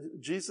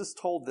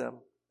told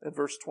them in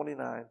verse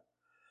 29,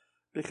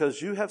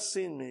 "Because you have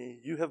seen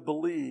me, you have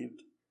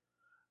believed.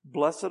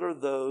 Blessed are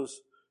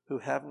those who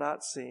have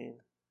not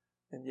seen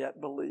and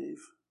yet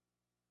believe."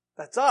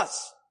 That's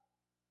us.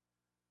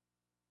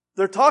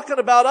 They're talking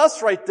about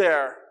us right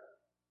there.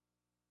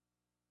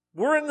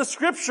 We're in the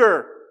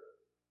Scripture.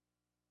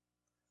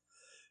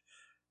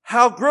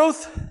 How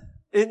growth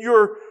in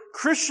your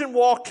Christian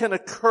walk can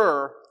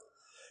occur,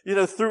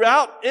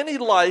 throughout any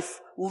life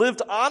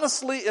lived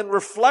honestly and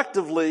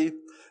reflectively,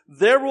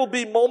 there will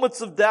be moments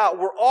of doubt.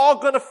 We're all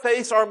going to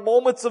face our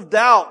moments of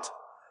doubt.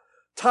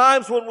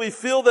 Times when we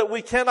feel that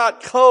we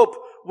cannot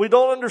cope. We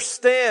don't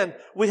understand.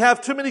 We have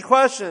too many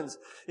questions.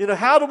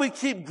 How do we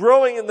keep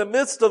growing in the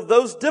midst of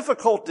those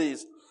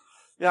difficulties?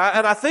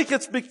 And I think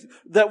it's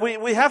that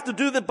we have to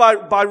do that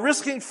by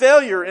risking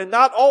failure and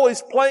not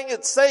always playing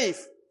it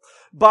safe.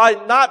 By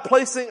not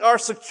placing our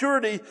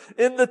security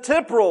in the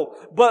temporal,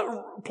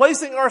 but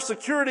placing our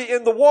security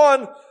in the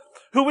one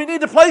who we need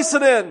to place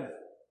it in.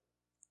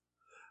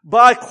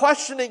 By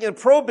questioning and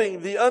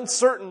probing the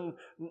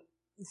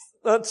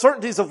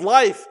uncertainties of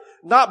life,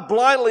 not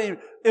blindly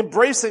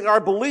embracing our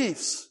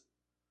beliefs.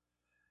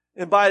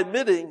 And by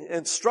admitting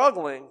and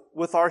struggling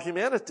with our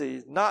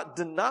humanity, not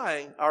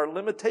denying our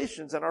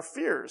limitations and our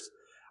fears.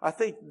 I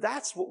think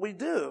that's what we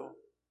do.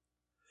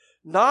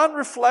 Not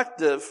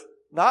reflective,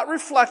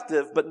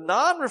 but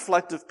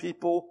non-reflective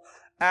people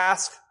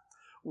ask,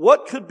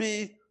 what could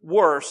be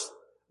worse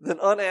than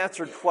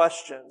unanswered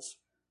questions?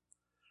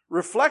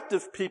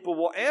 Reflective people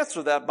will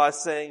answer that by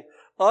saying,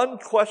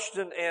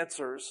 unquestioned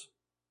answers.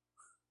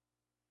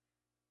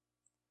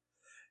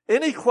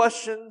 Any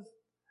question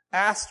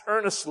asked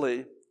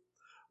earnestly,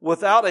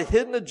 without a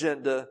hidden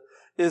agenda,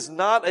 is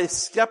not a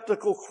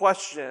skeptical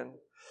question.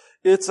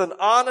 It's an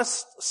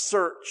honest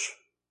search.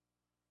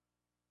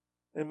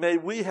 And may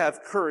we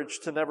have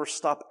courage to never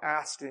stop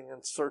asking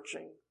and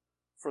searching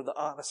for the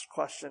honest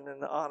question and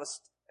the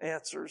honest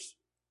answers.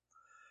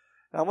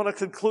 Now, I want to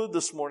conclude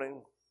this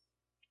morning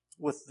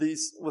with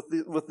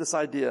this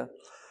idea.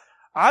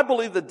 I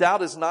believe that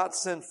doubt is not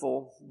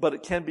sinful, but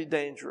it can be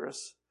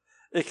dangerous.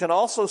 It can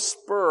also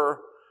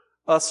spur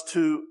us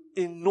to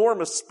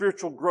enormous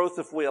spiritual growth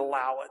if we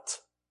allow it.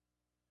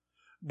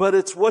 But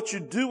it's what you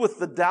do with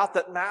the doubt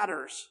that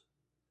matters.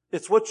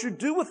 It's what you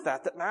do with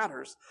that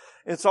matters.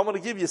 And so I'm going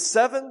to give you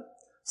 7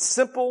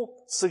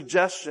 simple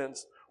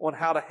suggestions on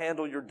how to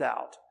handle your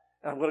doubt.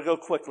 And I'm going to go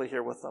quickly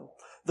here with them.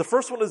 The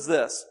first one is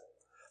this.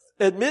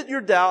 Admit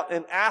your doubt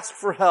and ask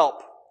for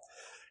help.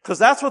 Because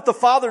that's what the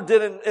Father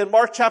did in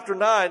Mark chapter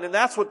 9, and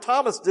that's what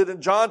Thomas did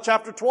in John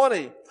chapter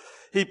 20.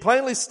 He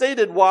plainly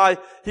stated why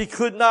he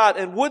could not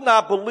and would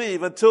not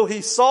believe until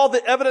he saw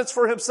the evidence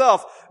for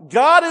himself.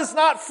 God is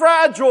not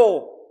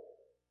fragile.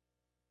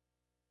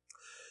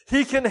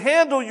 He can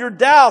handle your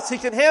doubts. He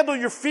can handle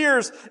your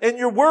fears and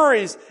your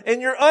worries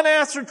and your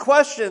unanswered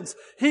questions.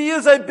 He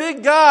is a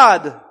big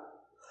God.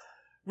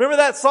 Remember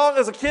that song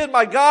as a kid?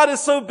 My God is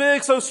so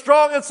big, so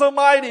strong, and so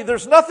mighty.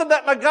 There's nothing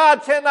that my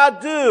God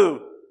cannot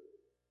do.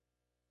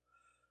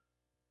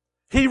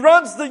 He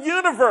runs the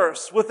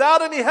universe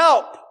without any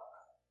help.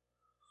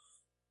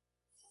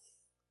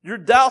 Your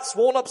doubts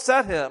won't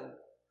upset him.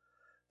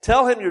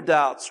 Tell him your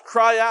doubts.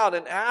 Cry out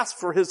and ask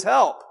for his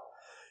help.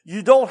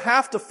 You don't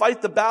have to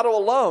fight the battle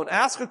alone.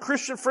 Ask a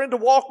Christian friend to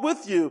walk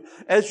with you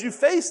as you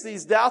face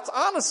these doubts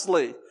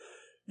honestly.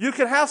 You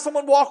can have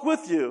someone walk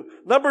with you.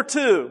 Number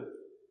 2,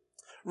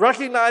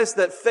 recognize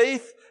that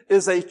faith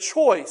is a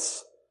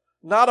choice,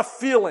 not a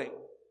feeling.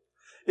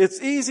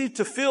 It's easy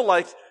to feel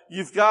like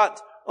you've got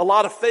a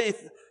lot of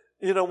faith,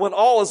 when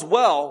all is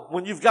well,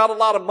 when you've got a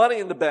lot of money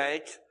in the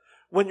bank,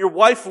 when your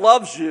wife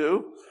loves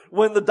you,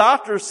 when the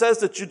doctor says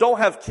that you don't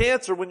have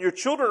cancer, when your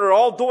children are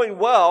all doing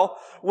well,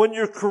 when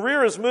your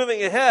career is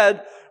moving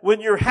ahead, when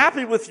you're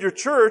happy with your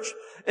church,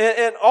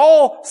 and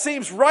all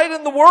seems right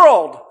in the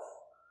world.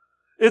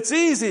 It's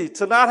easy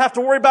to not have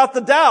to worry about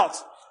the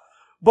doubts.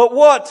 But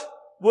what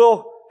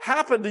will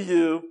happen to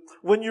you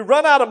when you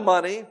run out of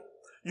money,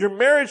 your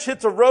marriage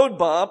hits a road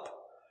bump,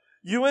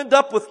 you end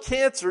up with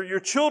cancer, your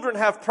children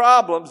have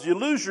problems, you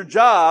lose your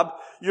job,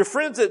 your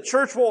friends at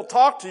church won't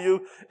talk to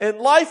you, and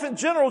life in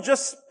general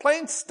just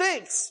plain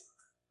stinks.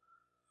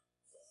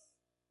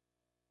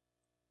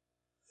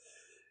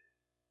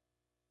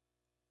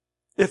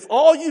 If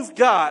all you've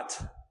got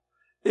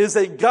is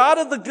a God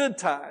of the good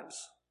times,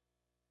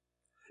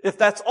 if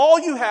that's all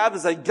you have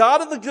is a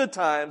God of the good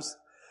times,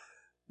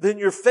 then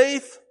your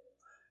faith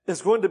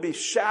is going to be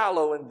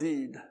shallow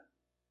indeed.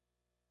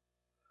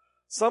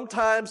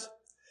 Sometimes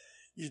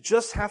you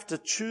just have to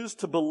choose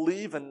to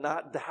believe and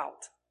not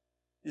doubt.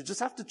 You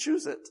just have to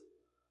choose it.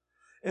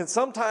 And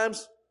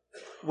sometimes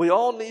we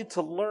all need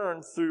to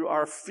learn through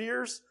our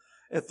fears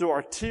and through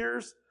our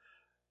tears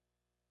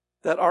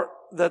that our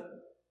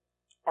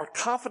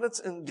confidence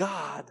in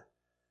God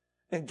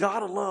and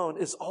God alone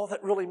is all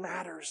that really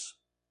matters.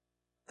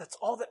 That's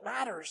all that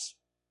matters.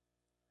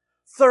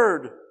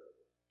 Third,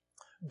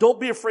 don't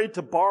be afraid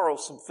to borrow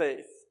some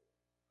faith.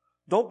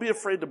 Don't be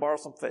afraid to borrow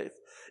some faith.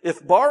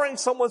 If borrowing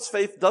someone's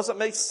faith doesn't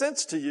make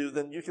sense to you,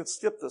 then you can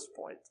skip this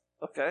point.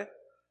 Okay?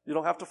 You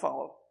don't have to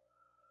follow.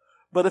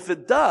 But if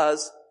it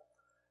does,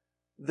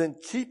 then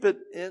keep it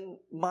in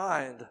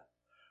mind.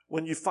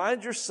 When you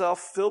find yourself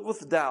filled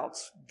with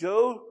doubts,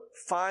 go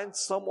find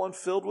someone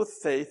filled with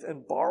faith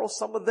and borrow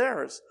some of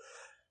theirs.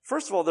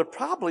 First of all, they're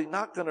probably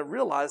not going to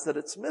realize that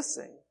it's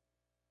missing,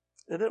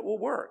 and it will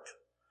work.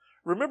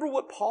 Remember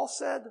what Paul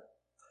said?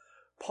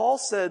 Paul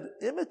said,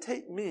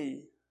 imitate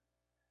me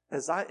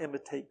as I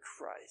imitate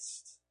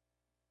Christ.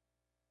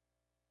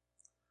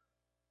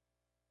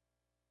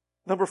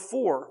 Number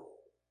 4,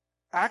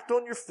 act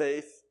on your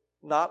faith,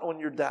 not on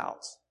your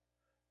doubts.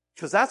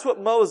 Because that's what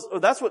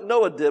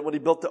Noah did when he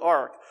built the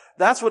ark.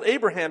 That's what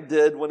Abraham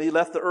did when he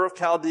left the Ur of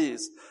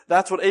Chaldees.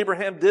 That's what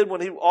Abraham did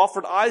when he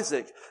offered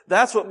Isaac.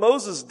 That's what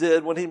Moses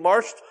did when he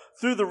marched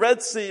through the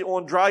Red Sea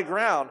on dry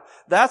ground.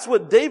 That's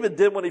what David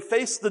did when he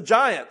faced the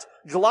giant,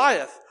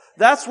 Goliath.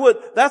 That's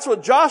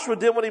what Joshua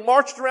did when he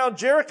marched around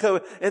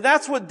Jericho. And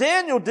that's what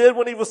Daniel did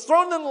when he was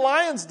thrown in the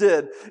lions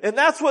den. And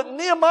that's what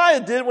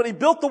Nehemiah did when he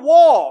built the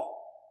wall.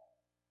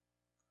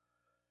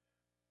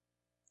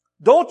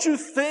 Don't you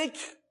think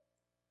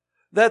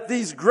that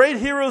these great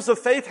heroes of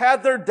faith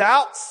had their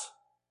doubts?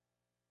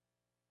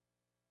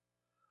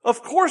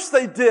 Of course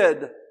they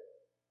did.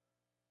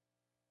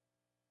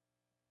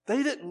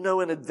 They didn't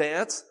know in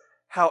advance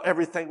how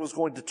everything was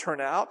going to turn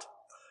out.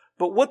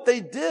 But what they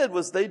did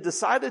was they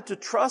decided to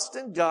trust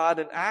in God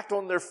and act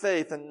on their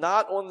faith and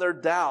not on their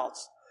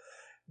doubts.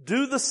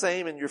 Do the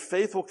same and your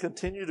faith will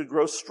continue to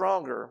grow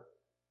stronger.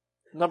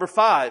 Number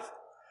 5,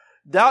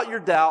 doubt your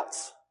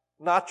doubts,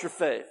 not your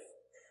faith.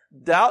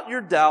 Doubt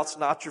your doubts,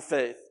 not your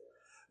faith.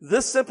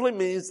 This simply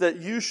means that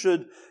you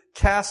should not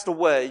cast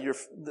away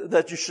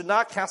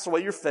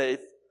your faith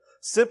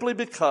simply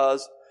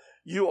because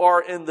you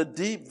are in the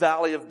deep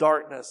valley of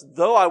darkness.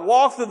 Though I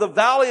walk through the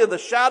valley of the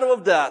shadow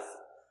of death,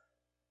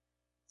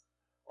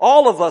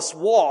 all of us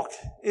walk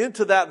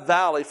into that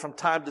valley from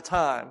time to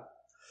time.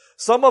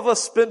 Some of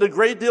us spend a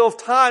great deal of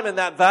time in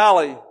that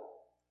valley.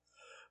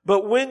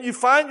 But when you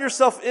find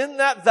yourself in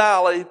that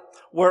valley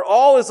where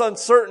all is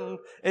uncertain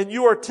and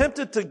you are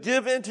tempted to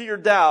give into your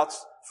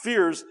doubts,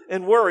 fears,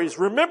 and worries,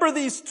 remember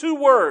these 2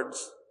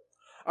 words.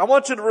 I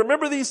want you to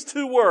remember these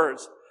 2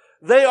 words.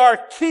 They are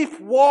keep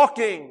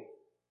walking.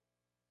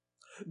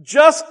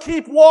 Just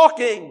keep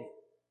walking.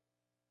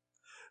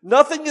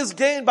 Nothing is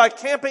gained by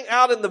camping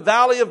out in the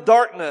valley of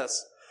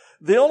darkness.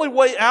 The only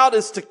way out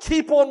is to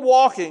keep on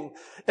walking.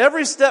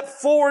 Every step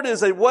forward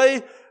is a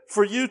way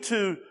for you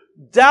to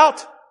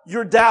doubt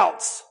your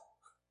doubts,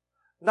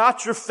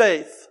 not your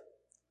faith.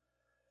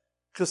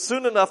 Because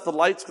soon enough, the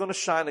light's going to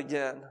shine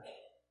again.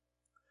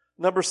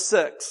 Number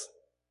 6,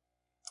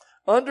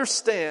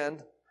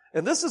 understand,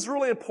 and this is a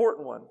really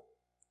important one,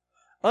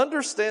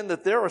 understand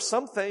that there are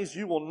some things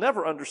you will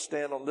never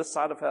understand on this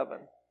side of heaven.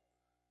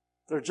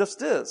 There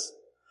just is.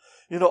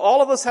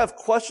 All of us have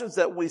questions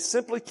that we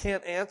simply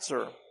can't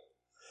answer.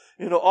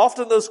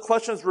 Often those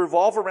questions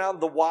revolve around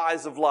the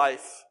whys of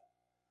life.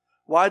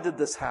 Why did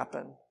this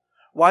happen?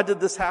 Why did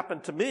this happen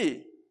to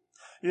me?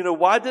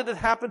 Why did it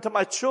happen to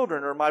my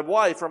children or my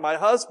wife or my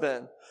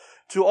husband?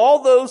 To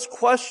all those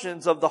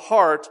questions of the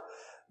heart,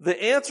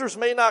 the answers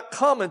may not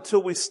come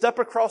until we step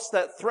across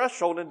that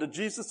threshold into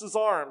Jesus'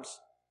 arms.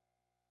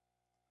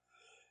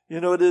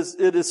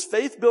 It is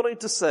faith building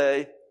to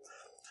say,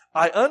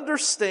 I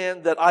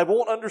understand that I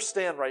won't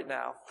understand right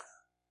now.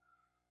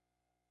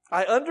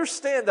 I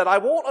understand that I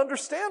won't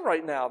understand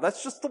right now.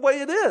 That's just the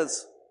way it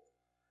is.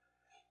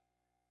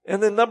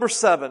 And then number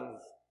 7,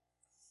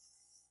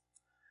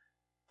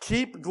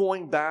 keep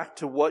going back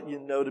to what you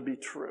know to be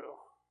true.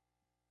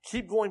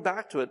 Keep going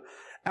back to it.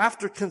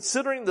 After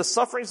considering the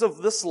sufferings of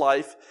this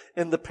life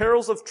and the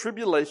perils of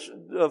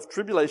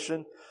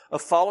tribulation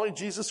of following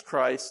Jesus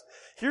Christ,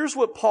 here's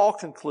what Paul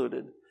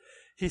concluded.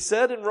 He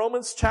said in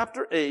Romans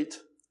chapter 8,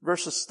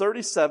 verses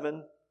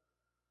 37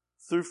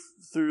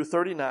 through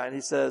 39, he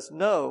says,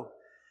 "No,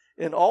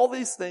 In all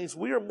these things,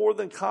 we are more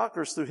than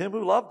conquerors through him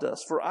who loved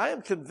us. For I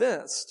am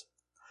convinced,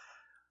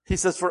 he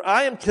says, for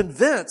I am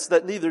convinced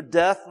that neither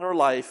death nor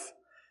life,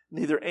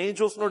 neither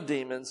angels nor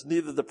demons,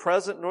 neither the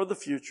present nor the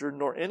future,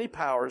 nor any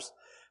powers,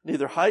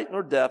 neither height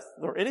nor depth,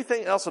 nor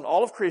anything else in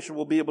all of creation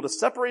will be able to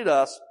separate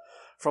us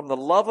from the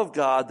love of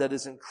God that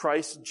is in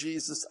Christ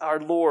Jesus our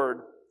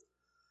Lord.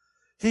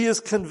 He is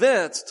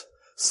convinced.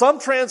 Some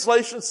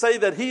translations say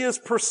that he is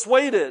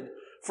persuaded.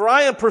 For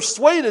I am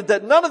persuaded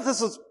that none of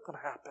this is going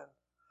to happen.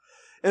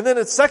 And then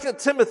in 2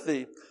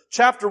 Timothy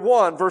chapter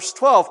 1, verse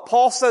 12,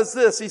 Paul says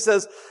this. He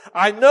says,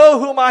 I know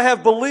whom I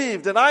have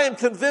believed, and I am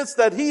convinced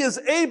that he is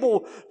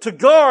able to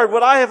guard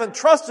what I have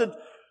entrusted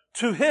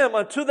to him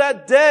unto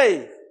that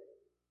day.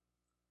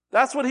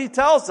 That's what he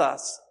tells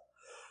us.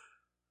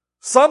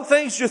 Some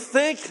things you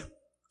think,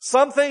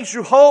 some things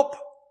you hope,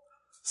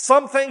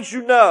 some things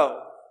you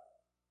know.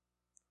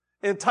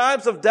 In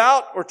times of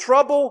doubt or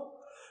trouble,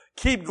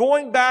 keep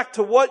going back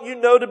to what you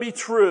know to be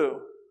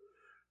true.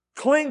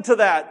 Cling to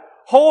that.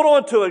 Hold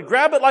on to it.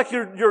 Grab it like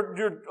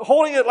you're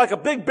holding it like a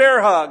big bear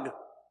hug.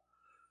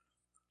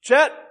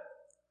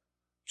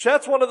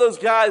 Chet's one of those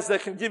guys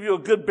that can give you a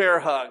good bear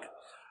hug.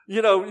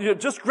 You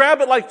just grab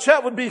it like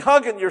Chet would be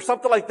hugging you or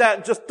something like that,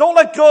 and just don't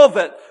let go of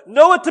it.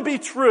 Know it to be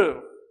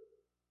true.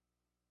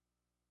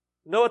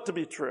 Know it to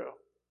be true.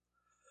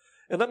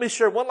 And let me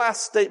share one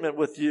last statement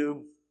with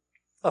you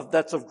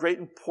that's of great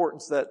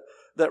importance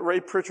that Ray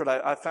Pritchard,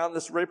 I found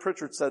this, Ray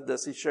Pritchard said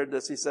this, he shared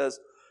this, he says,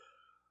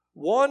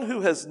 one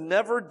who has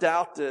never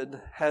doubted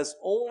has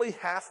only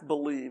half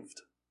believed.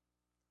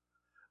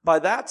 By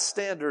that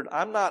standard,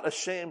 I'm not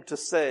ashamed to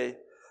say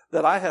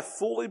that I have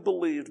fully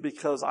believed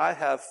because I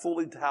have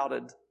fully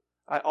doubted.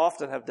 I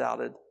often have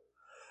doubted.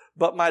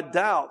 But my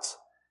doubts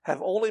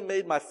have only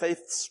made my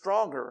faith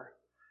stronger,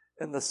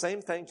 and the same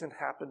thing can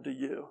happen to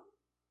you.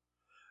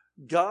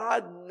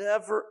 God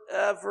never,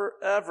 ever,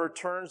 ever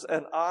turns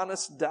an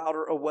honest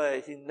doubter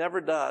away. He never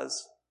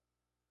does.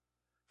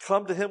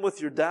 Come to him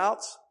with your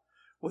doubts,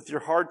 with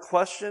your hard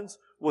questions,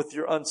 with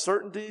your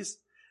uncertainties,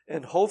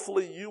 and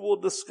hopefully you will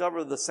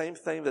discover the same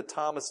thing that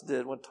Thomas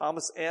did when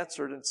Thomas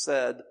answered and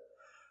said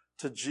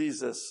to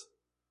Jesus,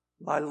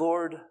 my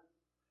Lord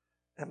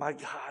and my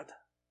God.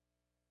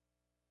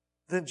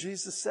 Then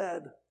Jesus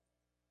said,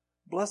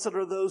 blessed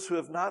are those who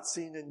have not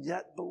seen and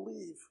yet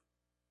believe.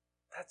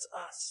 That's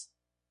us.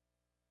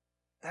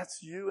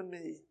 That's you and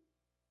me.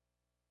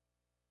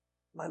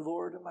 My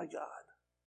Lord and my God.